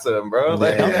even talk to them, bro.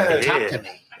 Like, talk to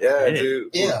me. Dude.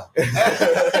 Yeah. Ew.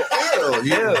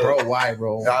 Bro, why,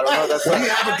 bro? I don't know. That's what do you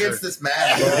have against this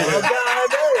man, bro? God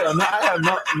damn. I have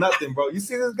nothing, bro. You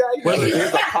see this guy?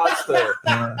 He's a pasta.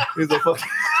 He's a fucking.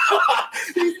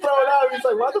 He's throwing out. He's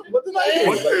like, what did I do?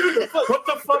 What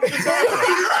the fuck is that?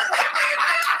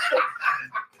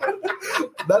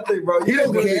 Nothing, bro. You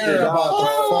don't care about the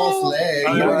false leg.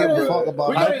 You don't give a fuck about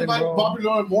we gotta nothing, invite bro.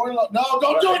 PopularLon3r more. No,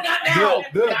 don't do it now.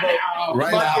 Do it, bro.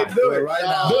 Right now. Do it right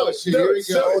now. Do it. Here we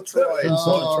go. Troy.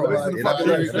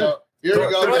 Here we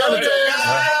go.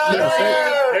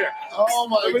 Oh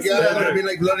my God! It's gonna be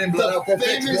like blood and blood. The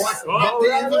famous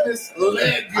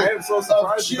leg. I am so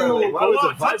surprised. Why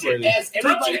was it vibrating?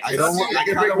 Everybody, I don't want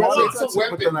to bring it's a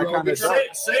weapon, bro.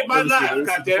 Save my life,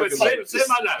 goddammit! Save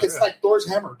my life. It's like Thor's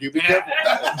hammer, dude. Be careful.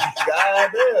 God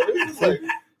damn, this is like,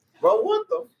 bro, what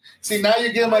the? See, now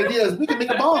you're getting ideas. We can make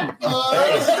a bomb. We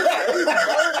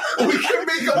can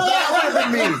make a bomb with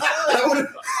me.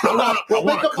 We'll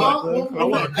make a bomb.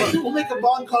 We'll make a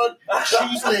bomb called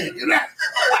Cheese Leg.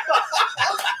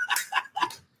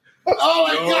 Oh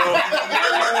my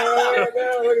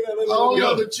God! Only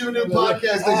on the Tune In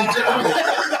podcast, ladies and gentlemen.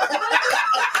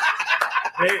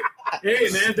 Hey,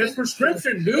 man, that's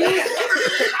prescription, dude.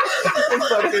 It's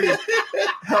fucking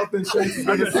health insurance.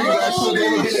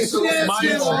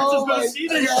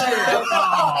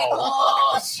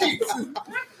 Oh, Jesus.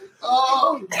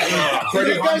 Oh, if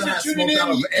you guys are tuning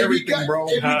in, if you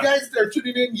guys are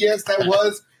tuning in, yes, that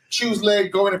was Choose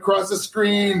Leg going across the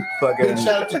screen. Big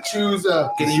shout out to Choose.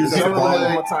 Can you use it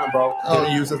one more time, bro?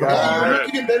 Can you use it? You're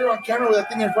looking better on camera with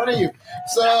that thing in front of you.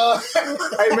 So,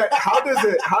 hey man, how does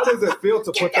it feel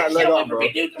to put that leg on, bro?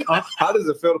 How does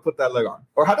it feel to put that leg on,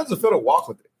 or how does it feel to walk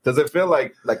with it? Does it feel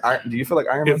like do you feel like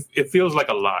Iron Man? It feels like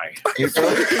a lie. You feel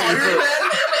like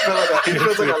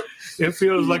It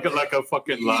feels like a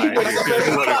fucking lie.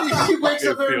 He wakes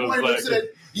up every morning and says,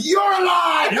 "You're a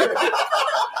lie.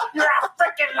 You're a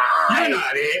freaking lie. You're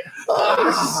not it.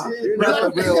 Oh, shit. You're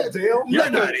not the real deal. You're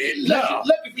not it. No.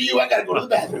 Lucky for you, I gotta go to the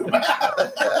bathroom."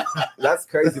 That's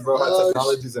crazy, bro. How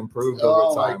technology's improved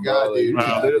over time. My God, bro. dude. You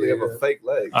literally have a fake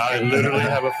leg. I literally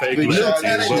have a fake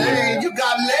leg. You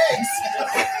got legs.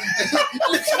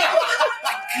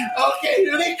 Okay,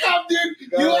 here they come, dude.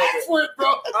 You asked for it,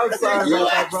 bro. I'm sorry, You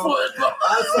asked for it, bro.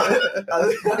 I'm sorry.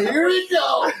 Here we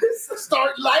go.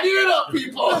 Start lighting it up,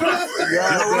 people.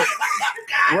 Yeah,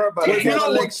 we're about to get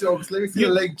leg jokes. Let me see the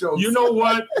leg jokes. You know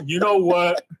what?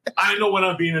 I know when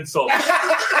I'm being insulted.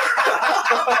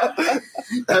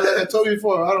 I told you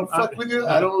before, I don't fuck with you.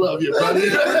 I don't love you, buddy.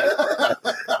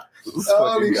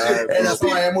 Holy shit. And that's how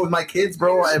I am with my kids,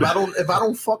 bro. If I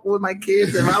don't fuck with my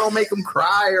kids, if I don't make them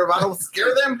cry, or if I don't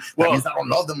scare them, that means I don't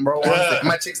love them, bro. Like,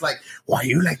 my chick's like, "Why are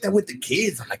you like that with the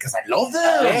kids?" I'm like, "Cause I love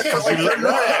them."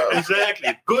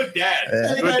 Exactly. Good dad.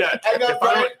 Good dad. I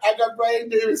got Brian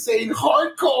Davis saying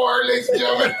hardcore, ladies and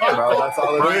gentlemen. Bro, that's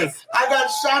all it is. I got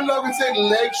Sean Logan saying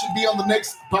legs should be on the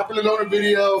next Popular Loner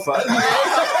video.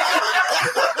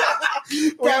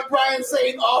 Got Brian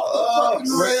saying off the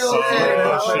fucking rails.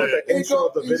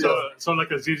 So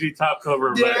like a ZZ Top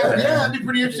cover. Yeah, that'd be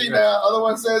pretty interesting. Other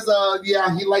one says,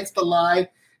 he likes to lie.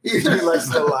 He likes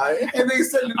to lie. And they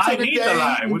said I need to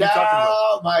lie. What are you talking about?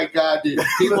 Oh my God, dude.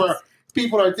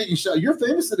 People are thinking, you're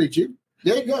famous today, Chief.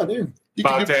 There you go, dude.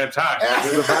 About damn time.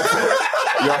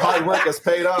 Your hard work has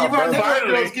paid off, bro.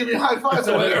 Girls give me high fives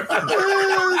or whatever.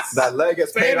 That leg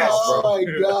has paid off, bro. Oh my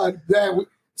God.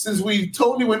 Since we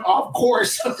totally went off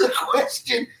course of the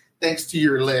question, thanks to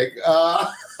your leg.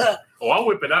 I'll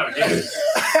whip it out again.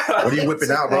 What are you whipping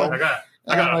out, bro?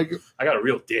 I got a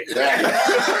real dick.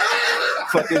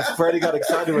 Fucking Freddy got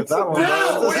excited with that one, bro.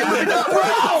 I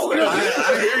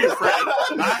hear you, Fred.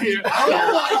 Oh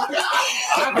my God.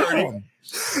 I heard him.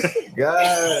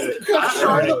 God.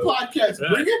 Come the podcast.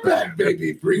 Bring it back,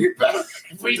 baby. Bring it back.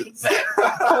 Bring it back.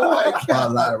 Oh my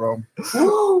God. Lie, bro.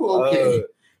 Woo, okay.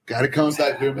 Gotta come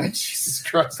back here, man. Jesus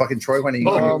Christ. Fucking Troy when he.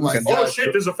 Oh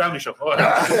shit, this is a family show.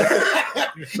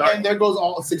 And there goes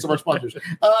all 6 of our sponsors.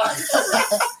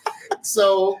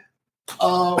 So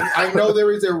I know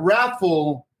there is a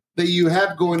raffle that you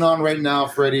have going on right now,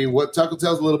 Freddie. Tell us a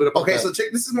little bit about that. So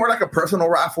check, this is more like a personal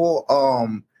raffle.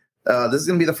 This is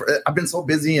gonna be I've been so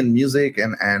busy in music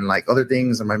and like other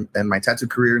things and my tattoo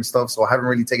career and stuff, so I haven't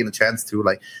really taken a chance to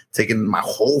like taking my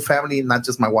whole family, not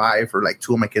just my wife or like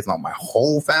 2 of my kids, not my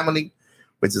whole family,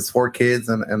 which is 4 kids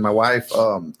and my wife,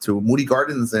 to Moody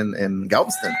Gardens in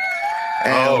Galveston.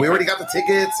 And we already got the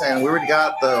tickets and we already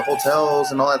got the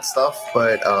hotels and all that stuff,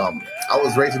 but I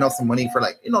was raising up some money for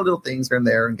like, little things here and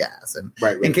there and gas and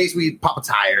in case we pop a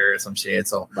tire or some shit.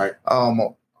 So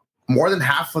more than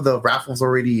half of the raffles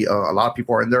already, a lot of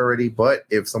people are in there already, but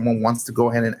if someone wants to go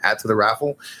ahead and add to the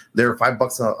raffle, they're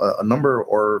 $5 a number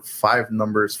or 5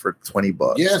 numbers for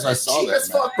 $20. Yes, I saw that. As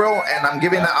fuck, bro. And I'm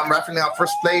raffling out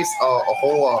first place a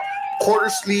whole quarter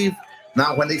sleeve.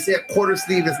 Now, when they say a quarter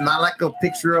sleeve, it's not like a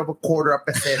picture of a quarter up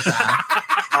at that.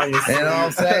 You know what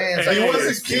I'm saying? So he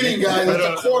wasn't kidding, guys. It's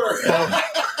a quarter.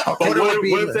 What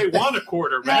if they want a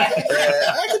quarter, man?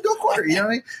 I could go quarter, you know what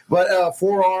I mean? But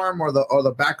forearm or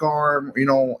the back arm,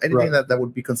 anything that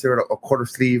would be considered a quarter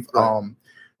sleeve. Right.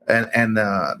 And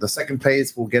the second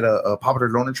place will get a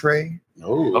PopularLon3r tray.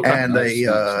 And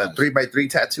a 3x3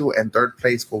 tattoo, and third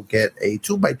place will get a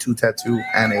 2x2 tattoo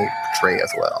and a tray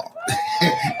as well.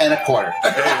 And a quarter.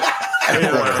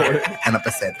 And a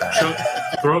peseta. So,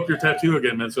 throw up your tattoo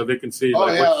again, man, so they can see.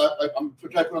 I'm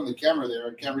trying to put on the camera there.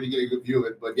 I can't really get a good view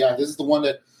of it, but yeah, this is the one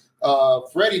that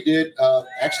Freddy did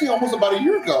actually almost about a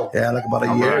year ago. Yeah, like about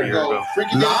a year ago.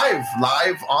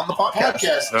 Live on the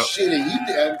podcast. Yep. Shit,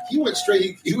 and he went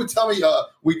straight. He would tell me,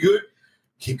 "We good?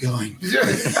 Keep going.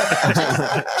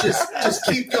 just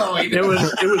keep going." It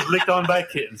was licked on by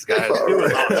kittens, guys.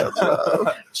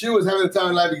 She was having a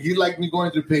time laughing. He liked me going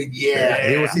through pain. Yeah,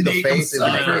 he would see the face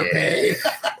and pain.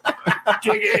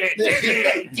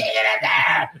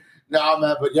 No,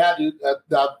 man, but yeah, dude,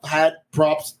 I've had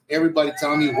props. Everybody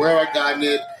telling me where I got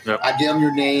it. Yep. I gave them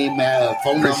your name,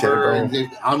 phone number, and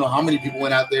I don't know how many people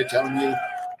went out there telling you.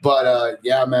 But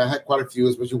yeah, man, I had quite a few,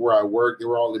 especially where I work. They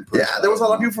were all impressed. Yeah, there was a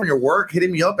lot of people from your work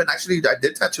hitting me up, and actually, I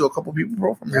did tattoo a couple people,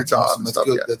 bro, from your job. Awesome. That's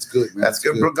good. Yeah. That's good, man. That's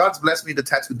good, bro. God's blessed me to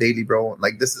tattoo daily, bro.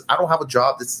 Like I don't have a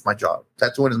job. This is my job.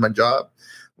 Tattooing is my job.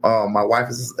 My wife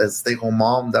is a stay-home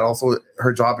mom. That also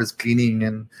her job is cleaning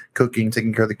and cooking,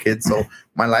 taking care of the kids. So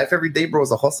my life every day, bro,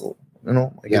 is a hustle.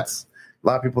 It's a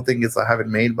lot of people think I have it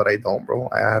made, but I don't, bro.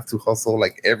 I have to hustle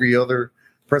like every other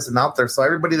person out there. So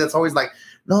everybody that's always like,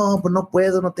 no, but no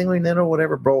puedo, no tengo dinero,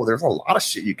 whatever, bro. There's a lot of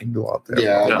shit you can do out there.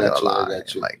 Yeah, bro. I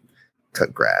got you. Like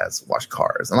cut grass, wash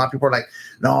cars. And a lot of people are like,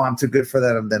 no, I'm too good for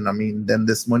that. And then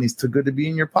this money's too good to be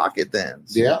in your pocket then.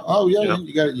 So, yeah. Oh, yeah.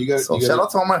 You got. So shout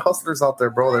out to all my hustlers out there,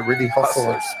 bro. That really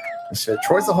hustle. Shit,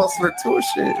 Troy's a hustler too.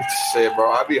 Shit,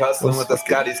 bro. I be hustling with the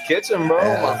Scotty's Kitchen, bro.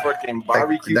 Yeah. My freaking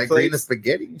barbecue that green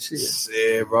spaghetti and shit.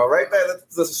 Shit, bro. Right there,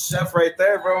 that's the chef right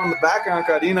there, bro. In the background,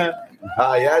 Karina.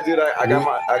 Yeah, dude. I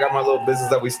got my little business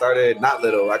that we started. Not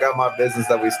little. I got my business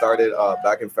that we started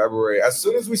back in February. As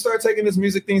soon as we started taking this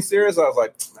music thing serious, I was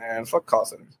like, man, fuck call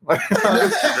centers.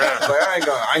 I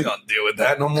ain't gonna deal with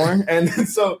that no more. And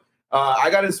so I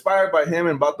got inspired by him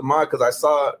and About the Mod because I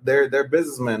saw they're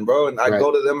businessmen, bro, and I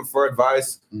go to them for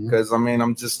advice because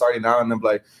I'm just starting out, and I'm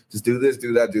like, just do this,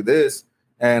 do that, do this.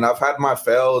 And I've had my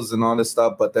fails and all this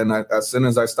stuff, but then as soon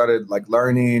as I started like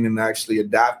learning and actually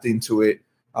adapting to it,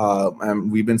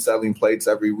 and we've been selling plates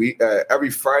every week, every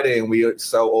Friday, and we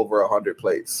sell over 100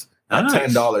 plates. Nice.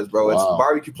 $10, bro. Wow. It's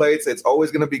barbecue plates. It's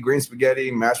always gonna be green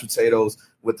spaghetti, mashed potatoes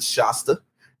with the Shasta.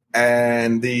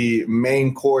 And the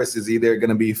main course is either going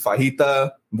to be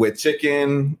fajita with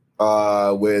chicken,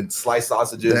 with sliced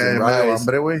sausages and rice.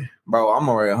 Bro, I'm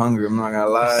already hungry. I'm not gonna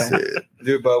lie,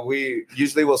 dude. But we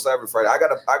usually will serve it Friday. I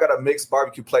got a mixed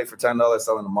barbecue plate for $10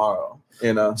 selling tomorrow.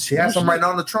 You know, she has some right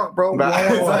now in the trunk, bro.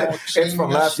 It's from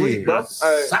last week, bro.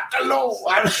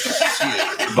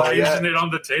 But using it on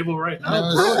the table right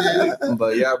now.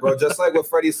 But yeah, bro. Just like what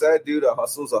Freddy said, dude. A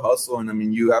hustle's a hustle, and I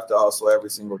mean, you have to hustle every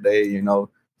single day. You know.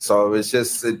 So it's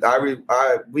just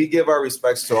we give our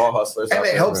respects to all hustlers, and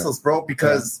it helps us, bro,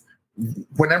 because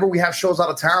whenever we have shows out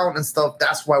of town and stuff,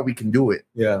 that's why we can do it.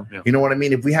 Yeah, you know what I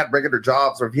mean. If we had regular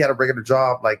jobs, or if you had a regular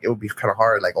job, like it would be kind of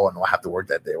hard. Like, oh no, I have to work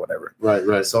that day, or whatever.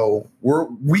 Right. So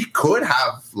we could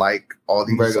have like all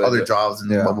these regular other jobs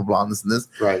and blah blah blah and this.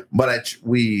 Right. But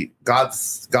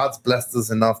God's blessed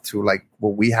us enough to like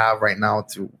what we have right now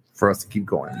for us to keep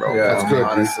going, bro. Yeah, that's good.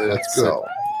 Honestly, that's good. So,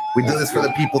 we do this for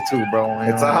the people too, bro.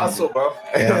 It's a hustle, bro.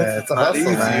 Yeah, it's a hustle,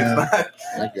 man.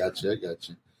 I got you.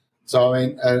 So, I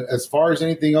mean, as far as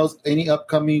anything else, any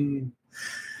upcoming...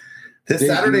 This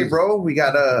Saturday, bro, we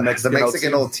got the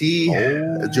Mexican OT,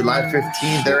 July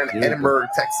 15th. They're in Edinburgh,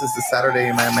 Texas this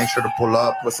Saturday, man. Make sure to pull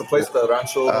up. What's the place? The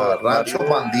Rancho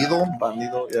Bandido.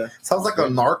 Bandido, yeah. Sounds like a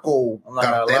narco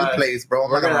cartel place, bro.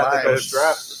 We're going to have to go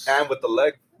strapped and with the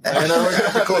leg. We're going to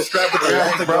have to go strapped with the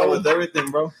leg, bro. With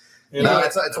everything, bro. You know,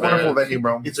 it's a wonderful venue,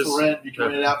 bro. It's for rent. You can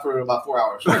rent it out for about 4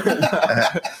 hours.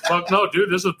 Fuck no, dude.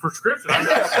 This is a prescription. I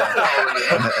got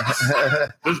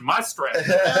this is my strap.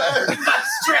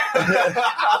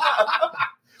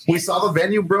 We saw the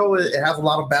venue, bro. It has a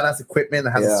lot of badass equipment.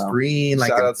 It has a screen. Like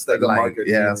shout out Stega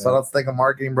Marketing. Shout out Stega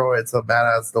Marketing, bro. It's a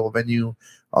badass little venue.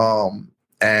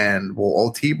 And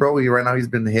OT, bro, right now he's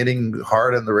been hitting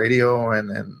hard on the radio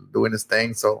and doing his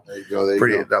thing. So there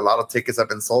you go. A lot of tickets have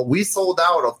been sold. We sold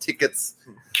out of tickets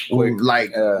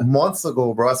months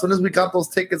ago, bro. As soon as we got those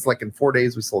tickets, like in 4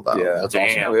 days, we sold out. Yeah, that's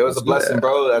awesome. It was a blessing,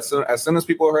 bro. As soon as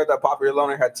people heard that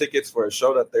PopularLon3r had tickets for a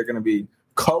show that they're going to be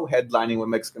co-headlining with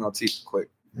Mexican OT quick.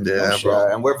 Yeah,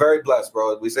 bro. And we're very blessed,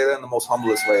 bro. We say that in the most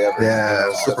humblest way ever.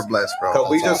 Yeah, super blessed, bro.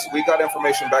 Because we got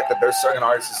information back that there's certain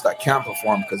artists that can't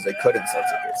perform because they couldn't sell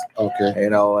tickets. Okay. You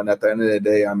know, and at the end of the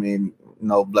day, I mean,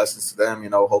 blessings to them.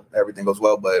 Hope everything goes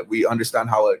well. But we understand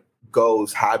how it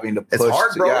goes having to push. It's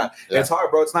hard, bro. Yeah, it's hard,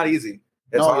 bro. It's not easy.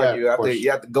 It's hard. You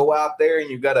have to go out there and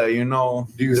you gotta, do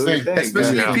your thing.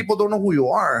 Especially if people don't know who you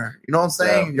are. You know what I'm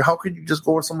saying? Yeah. How could you just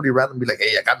go with somebody random and be like,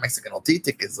 "Hey, I got Mexican OT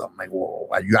tickets." I'm like, "Whoa,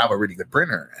 you have a really good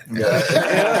printer."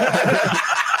 Yeah.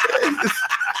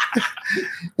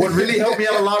 What really helped me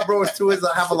out a lot, bro, is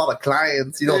I have a lot of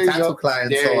clients, tattoo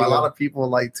clients. So a lot of people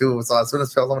like too. So as soon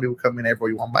as somebody would come in there, bro,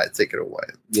 you want to buy a ticket or what?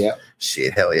 Yeah.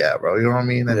 Shit, hell yeah, bro. You know what I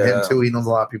mean? And him too, he knows a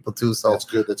lot of people too. So that's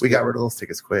good. We got rid of those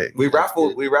tickets quick. We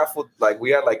raffled like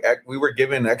we were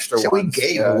given extra ones. We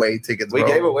gave away tickets, bro. We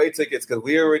gave away tickets because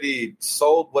we already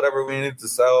sold whatever we needed to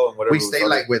sell and whatever. We stayed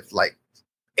with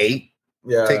 8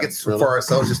 tickets for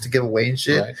ourselves just to give away and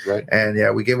shit. Right.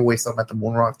 And we gave away some at the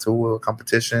Moonrock too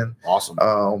competition.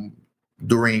 Awesome.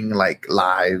 During like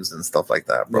lives and stuff like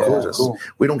that, bro. Cool.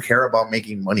 We don't care about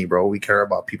making money, bro. We care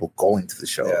about people going to the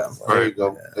show. Yeah. There you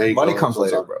go. Money comes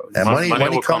later, bro. And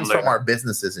money comes from our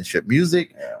businesses and shit.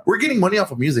 Music, we're getting money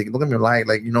off of music. Don't get me wrong.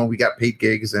 Like, we got paid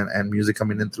gigs and music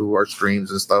coming in through our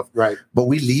streams and stuff. Right. But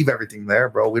we leave everything there,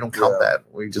 bro. We don't count that.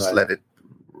 We just let it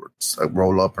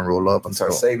roll up until it's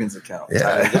our savings account.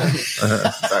 Yeah.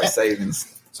 It's our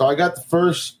savings. So I got the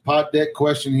first Pod Deck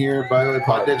question here. By the way,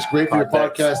 Pod Deck's great for your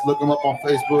podcast. Look them up on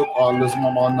Facebook or listen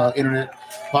them on the internet.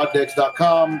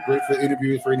 Poddex.com. Great for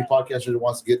interviews for any podcaster that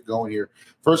wants to get going here.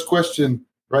 First question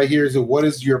right here is, what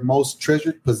is your most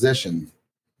treasured possession?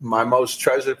 My most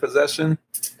treasured possession?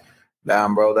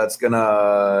 Damn, bro, that's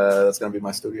gonna be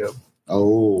my studio.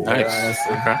 Oh, nice.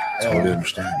 Okay. Totally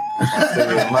understand.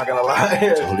 I'm not gonna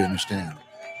lie. Totally understand.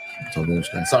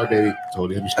 Sorry, baby.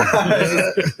 Totally understand.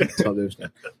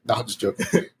 No, I'm just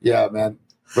joking. Yeah, man.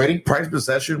 Ready? Price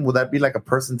possession, would that be like a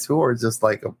person too, or just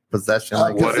like a possession?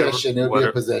 Like possession. It would be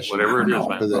a possession. Whatever it is,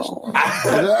 man. Possession.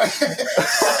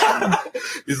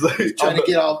 He's like trying to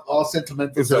get all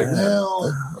sentimental. He's like,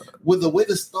 well, with the way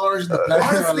the stars and the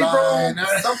planets are aligned. Bro,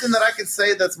 something that I could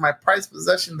say that's my prized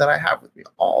possession that I have with me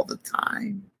all the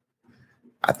time.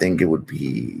 I think it would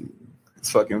be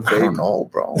It's fucking I don't fake. know,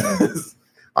 bro.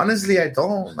 Honestly, I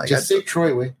don't. Like, Just say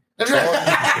Troy, wait.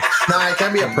 Nah, it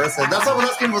can't be a person. That's what I was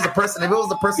asking if it was a person. If it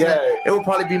was a person, it would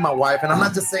probably be my wife. And I'm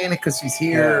not just saying it because she's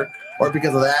here or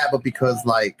because of that, but because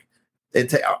like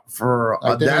it for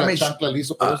a damage. I'm like,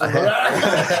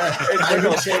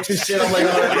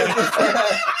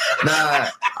 nah,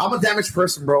 I'm a damaged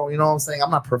person, bro. You know what I'm saying?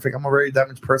 I'm not perfect. I'm a very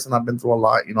damaged person. I've been through a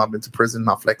lot. You know, I've been to prison,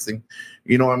 not flexing.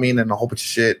 You know what I mean? And a whole bunch of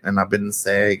shit. And I've been in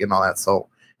SAG and all that. So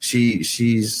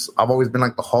I've always been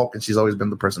like the Hulk, and she's always been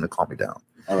the person to calm me down.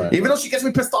 Right. Even though she gets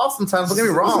me pissed off sometimes, don't get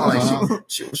me wrong. Like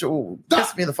she'll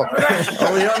piss me the fuck off. You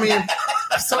know what I mean?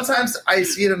 Sometimes I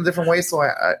see it in a different way, so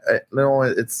I you know,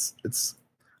 it's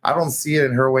I don't see it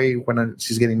in her way when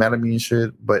she's getting mad at me and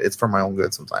shit, but it's for my own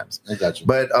good sometimes. I got you.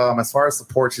 But as far as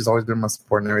support, she's always been my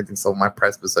support and everything. So my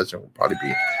prize possession will probably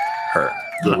be her.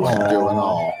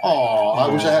 I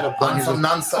wish I had a bunch some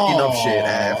non-sucking up shit.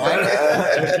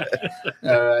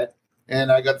 All right.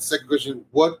 And I got the second question.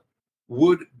 What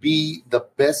would be the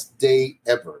best day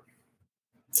ever?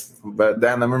 But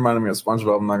damn, that reminded me of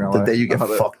SpongeBob. I'm not gonna lie. The day you get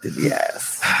fucked in the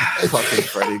ass. Fucking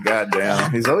Freddy,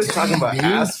 goddamn. He's always talking about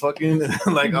ass fucking,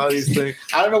 like all these things.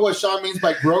 I don't know what Sean means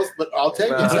by gross, but I'll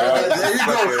take it. There you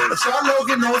go. Sean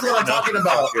Logan knows what I'm talking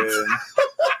about.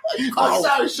 I'm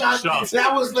sorry, Sean.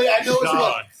 That was like, I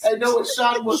know what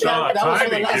Sean was. That was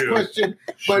the last question.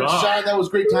 But Sean, that was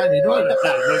great timing.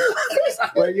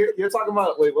 Wait, you're talking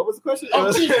about? Wait, what was the question?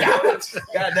 Oh,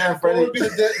 goddamn, Freddy. What would be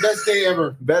the best day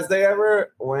ever? Best day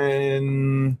ever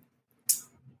when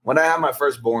I had my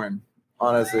firstborn.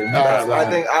 Honestly, I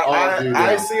think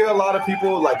I see a lot of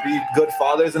people like be good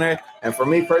fathers in there, and for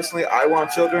me personally, I want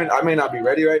children. I may not be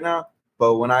ready right now,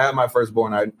 but when I have my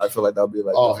firstborn, I feel like that'll be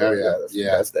like the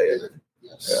best day ever.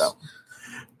 Yes. Yeah,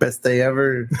 best day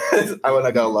ever. I would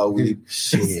have got a lot of weed.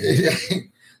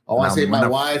 Shit. I want to say my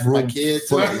wife, my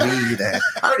kids. I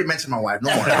already mentioned my wife.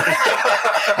 No more.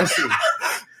 Let's see.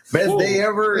 Best day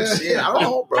ever. Shit, I don't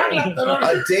know, bro.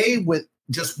 A day with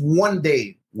just one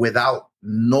day without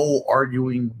no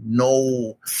arguing,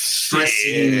 no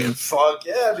stressing. Fuck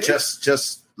yeah, dude.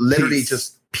 Just literally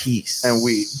just peace and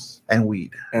weed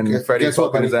and Freddy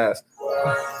fucking his ass.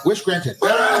 Wish granted.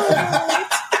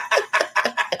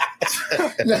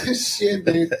 Shit,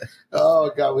 dude.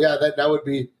 Oh god, yeah, that would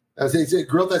be.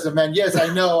 Growth as a man. Yes,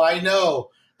 I know,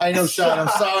 Sean. I'm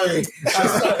sorry.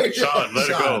 Sean, let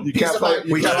it go. You can't play.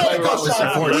 We got to play golf with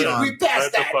Sean. We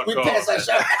passed that. We passed that,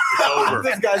 Sean.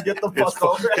 This guy get the fuck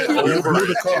over. You blew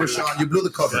the cover, Sean. You blew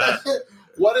the cover.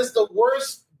 What is the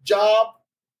worst job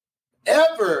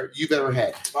ever you've ever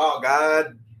had? Oh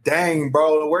god, dang,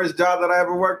 bro! The worst job that I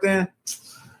ever worked in.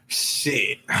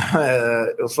 Shit,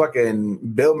 it was fucking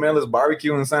Bill Miller's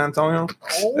barbecue in San Antonio.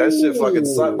 That shit fucking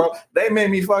sucked, bro. They made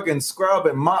me fucking scrub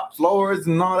and mop floors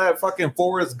and all that fucking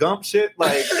Forrest Gump shit.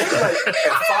 Like at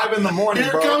 5 a.m, bro.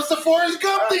 Here comes the Forrest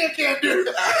Gump thing again, dude.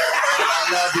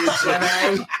 I love you,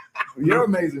 Jenny. You're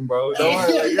amazing, bro. Don't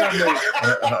worry, like, you're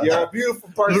amazing. You're a beautiful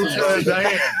person.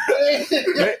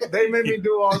 They made me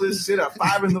do all this shit at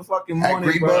 5 a.m,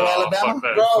 Greenbow, bro. Alabama?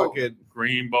 Bro.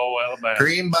 Greenbow, Alabama.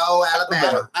 Greenbow,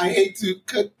 Alabama. I hate to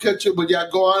cut you, but yeah,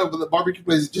 go on. But the barbecue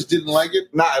place just didn't like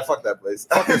it. Nah, fuck that place.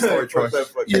 Fuck your story, Troy.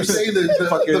 You're saying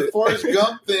the Forrest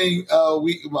Gump thing.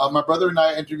 My brother and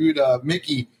I interviewed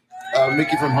Mickey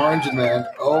from Harlingen, man.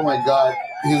 Oh my god,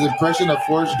 his impression of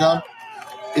Forrest Gump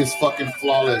is fucking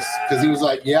flawless because he was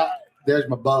like, "Yeah, there's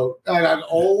my boat." And I'm,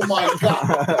 oh my god,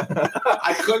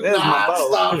 I could not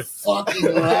stop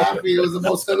fucking laughing. It was the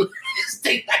most hilarious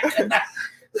thing I could not.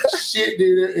 Shit,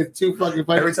 dude, it's too fucking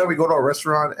funny. Every time we go to a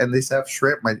restaurant and they have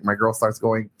shrimp, my girl starts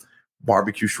going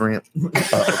barbecue shrimp,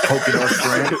 coconut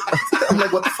shrimp. I'm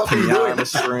like, what the fuck are you doing?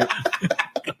 Shrimp.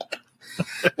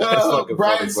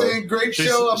 Brian saying, great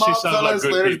show. I'm out, fellas.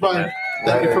 Later, Brian.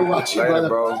 Thank you for watching, brother.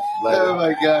 Bro. Oh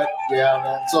my god, yeah,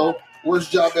 man. So,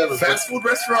 worst job ever. Fast food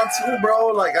restaurant too, bro.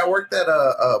 Like I worked at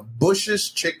Bush's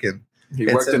Chicken. He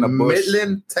worked in a bush.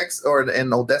 Midland, Texas, or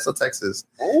in Odessa, Texas.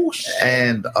 Oh shit!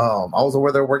 And I was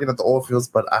over there working at the oil fields,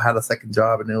 but I had a second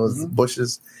job, and it was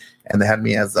Bush's, and they had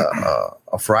me as a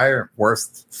fryer.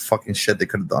 Worst fucking shit they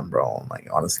could have done, bro. Like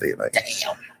honestly, like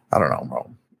I don't know, bro.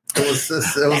 It was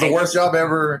the worst job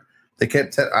ever. They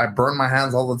kept. I burned my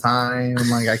hands all the time.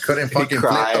 Like I couldn't fucking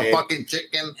flip the fucking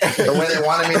chicken the way they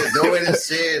wanted me to do it and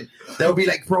shit. They'll be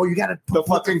like, "Bro, you gotta put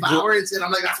the flour in." And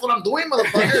I'm like, "That's what I'm doing,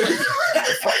 motherfucker."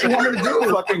 What you want me to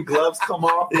do? Fucking gloves come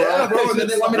off. Yeah, bro. And then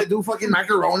they want me to do fucking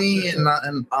macaroni and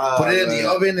put it in the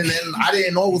oven. And then I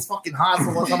didn't know it was fucking hot.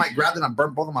 So one time I grabbed it and I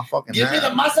burnt both of my fucking hands. Give me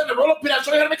the masa and the roll up and I'll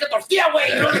show you how to make a tortilla, way.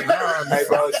 Hey,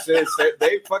 bro, shit,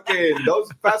 they fucking those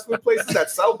fast food places that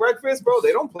sell breakfast, bro.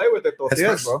 They don't play with their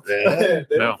tortillas, bro. Yeah.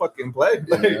 They don't fucking play.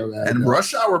 And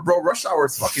rush hour, bro. Rush hour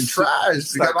is fucking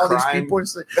trash. We got all these people.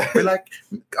 They're like,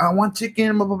 I want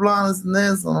chicken, blah, blah, blah, this and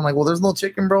this. And I'm like, well, there's no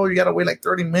chicken, bro. You got to wait like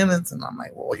 30 minutes. And I'm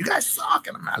like, well, you guys suck.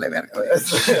 And I'm like,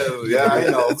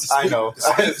 yeah, I know.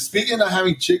 Speaking of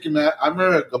having chicken, man, I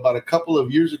remember about a couple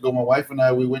of years ago, my wife and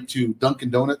I, we went to Dunkin'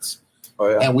 Donuts. Oh,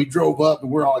 yeah. And we drove up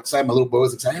and we're all excited. My little boy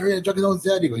was excited. Hey, we're at Dunkin' Donuts,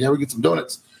 Dad. He goes, yeah, we get some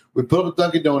donuts. We pull up at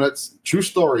Dunkin' Donuts. True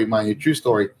story, mind you. True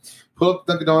story. Pull up at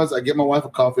Dunkin' Donuts. I get my wife a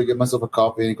coffee. I get myself a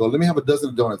coffee. And he goes, let me have a dozen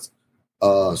of donuts.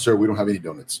 Sir, we don't have any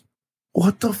donuts.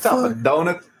 What the fuck?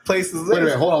 Donut places. Wait a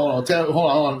minute. Hold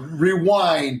on.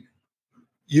 Rewind.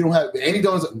 You don't have any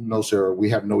donuts? No, sir. We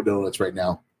have no donuts right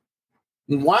now.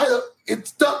 Why?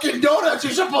 It's Dunkin' Donuts.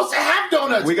 You're supposed to have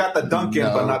donuts. We got the Dunkin',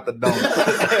 but not the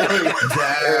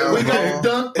donut. We got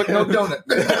dunk, but no donut.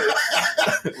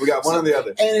 We got one or the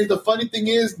other. And the funny thing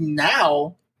is,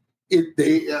 now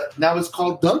it's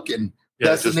called Dunkin'. Yeah,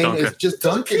 That's the name. Dunkin'. It's just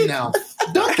Dunkin' now.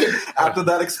 Dunkin'. After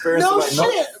that experience, No like,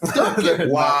 shit.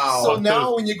 Dunkin'. Wow. So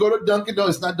now when you go to Dunkin'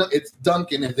 Donuts, it's not Dunkin'. It's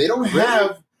Dunkin'. If they don't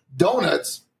have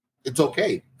donuts, it's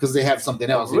okay because they have something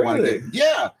else. Really? You want to get.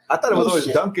 Yeah. I thought it was always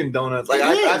shit. Dunkin' Donuts. Like It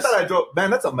I is. thought I drove. Man,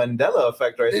 that's a Mandela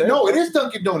effect right there. No, it is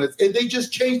Dunkin' Donuts. And they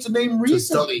just changed the name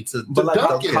recently. But like,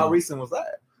 Dunkin'. how recent was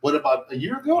that? What about a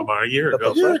year ago? About a year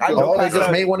ago. I Oh, drove they past just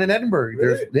that. made one in Edinburgh.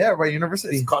 Really? Right,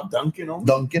 University. It's called Dunkin' only.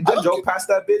 Dunkin'. I drove past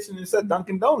that bitch and it said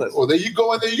Dunkin' Donuts. Well, there you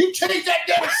go. And then you change that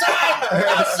damn sign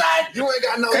outside. You ain't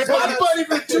got no And my donuts. buddy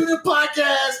from Tuning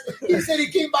Podcast, he said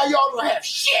he came by, y'all don't have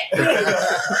shit.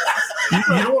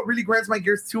 You know what really grinds my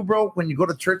gears too, bro? When you go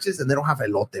to churches and they don't have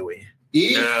elote, güey.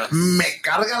 Yeah. Me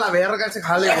carga la verga ese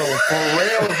jale, bro. For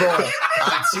real, bro.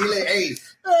 Al Chile, hey.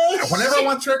 Whenever I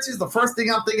want churches, the first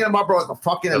thing I'm thinking about, bro, is the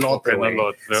fucking elote, fucking güey.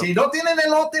 elote, yeah. Si no tienen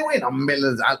elote, güey, no me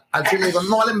les... Al Chile, digo,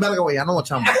 no valen verga, güey, ya no lo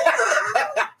chamba.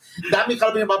 That me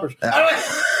jalapeno poppers. Bro,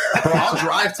 I'll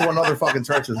drive to another fucking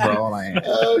churches, bro. Like,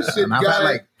 Oh, shit, and I've guys. had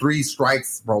like 3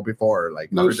 strikes, bro, before.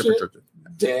 Like, No 3 different shit. churches.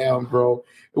 Damn, bro.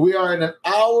 We are in an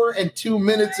hour and 2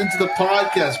 minutes into the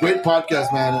podcast. Great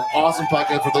podcast, man. An awesome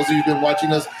podcast. For those of you who've been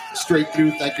watching us straight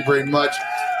through, thank you very much.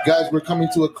 Guys, we're coming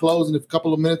to a close in a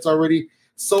couple of minutes already.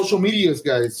 Social medias,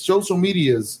 guys. Social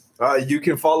medias. You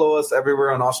can follow us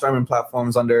everywhere on all streaming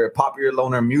platforms under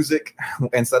PopularLon3r Music.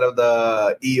 Instead of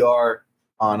the ER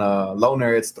on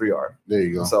Loner, it's 3R. There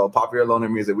you go. So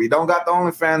PopularLon3r Music. We don't got the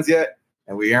OnlyFans yet,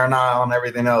 and we are not on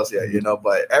everything else yet,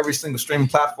 but every single streaming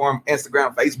platform,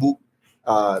 Instagram, Facebook,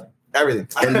 everything.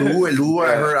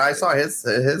 Elu, I saw his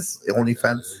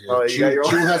OnlyFans. Oh, you got your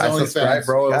Chew has I OnlyFans. subscribed,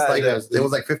 bro. It was Yeah,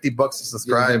 like $50 to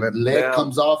subscribe. And Leg Yeah.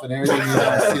 comes off and everything. You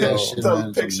don't see that shit, the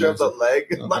man. picture of the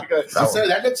leg. Like a, I said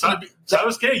that looks gonna be.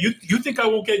 ¿Sabes qué? You think I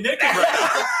won't get naked right now?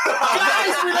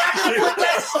 Guys, we're not gonna put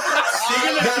that.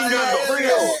 Síguele chingando.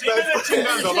 Síguele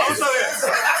chingando. Vamos a ver.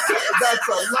 that's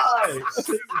a lie.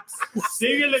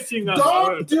 Síguele chingando.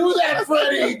 Don't do that,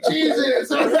 Freddy. Jesus.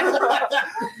 Oh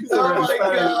my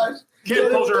gosh.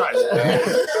 Kid, close your eyes.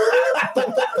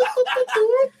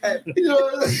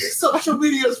 Social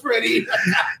media's Freddy.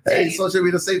 hey, social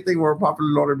media, same thing. We're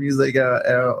PopularLon3r Music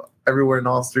everywhere in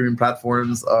all streaming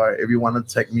platforms. If you want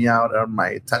to check me out on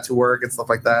my tattoo work and stuff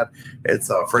like that,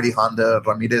 it's Freddy Honda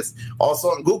Ramirez. Also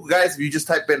on Google, guys, if you just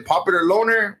type in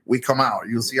PopularLon3r, we come out.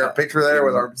 You'll see our picture there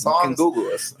with our You can songs. Google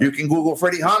us. You can Google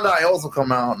Freddy Honda. I also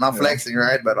come out. Not flexing,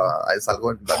 right? But I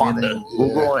salgo en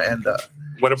Google and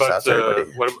What about Shouts to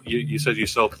everybody. what you said you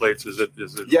sell plates? Is it?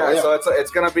 Yeah, Oh, yeah. so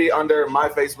it's gonna be under my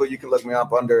Facebook. You can look me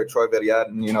up under Troy Veriad,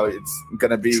 and it's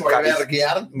gonna be. Troy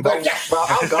Verguiar. Bro,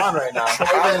 I'm gone right now.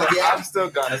 I'm still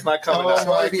gone. It's not coming out.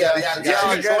 Troy Verguiar. Yeah,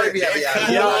 I Troy get it. Verguiar. Yeah,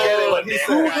 I get it. What he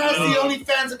Who said. has the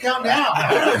OnlyFans account now?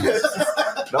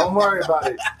 Don't worry about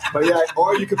it. But yeah,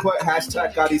 or you could put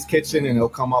hashtag Gotti's Kitchen, and it'll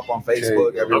come up on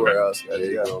Facebook, everywhere else. There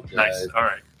you Yeah. go, guys. Nice. All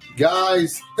right.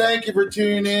 Guys, thank you for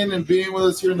tuning in and being with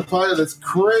us here in the podcast. This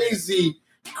crazy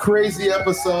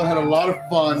episode. Had a lot of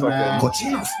fun, man.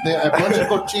 Cochinos. Yeah, a bunch of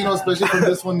cochinos, especially from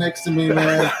this one next to me,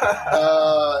 man.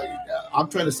 I'm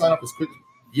trying to sign up as quick.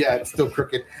 Yeah, it's still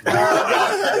crooked.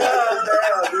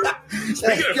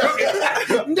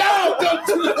 No, don't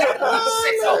do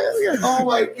that. Oh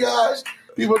my gosh.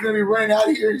 People are going to be running out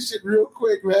of here and shit real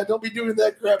quick, man. Don't be doing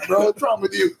that crap, bro. What's wrong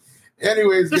with you?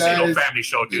 Anyways, This ain't no guys. family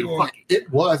show, dude. Yeah, Fuck it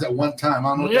was at one time. I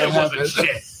don't know what it. that It wasn't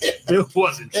happened. shit. It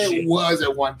wasn't It shit. was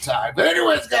at one time. But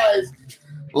anyways, guys,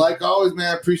 like always,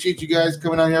 man, appreciate you guys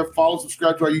coming out here. Follow,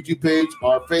 subscribe to our YouTube page,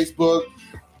 our Facebook,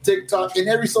 TikTok, and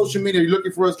every social media. You're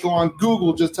looking for us, go on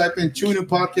Google. Just type in Tune In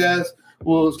Podcast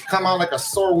will come out like a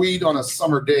sore weed on a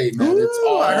summer day, man. It's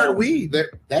all I heard weed.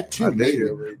 That too, maybe.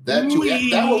 That too.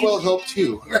 That will help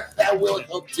too. That will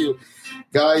help too.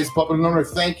 Guys, PopularLon3r,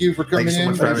 thank you for coming in. So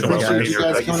much for Appreciate you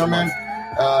guys coming on, man.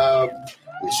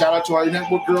 Shout out to our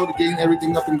network girl to getting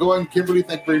everything up and going. Kimberly,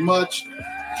 thank you very much.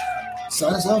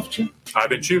 Sign us off, Chew. I've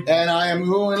been Chew. And I am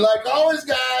who, and like always,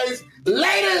 guys,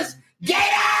 latest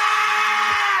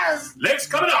Gators! Legs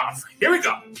coming off. Here we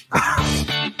go.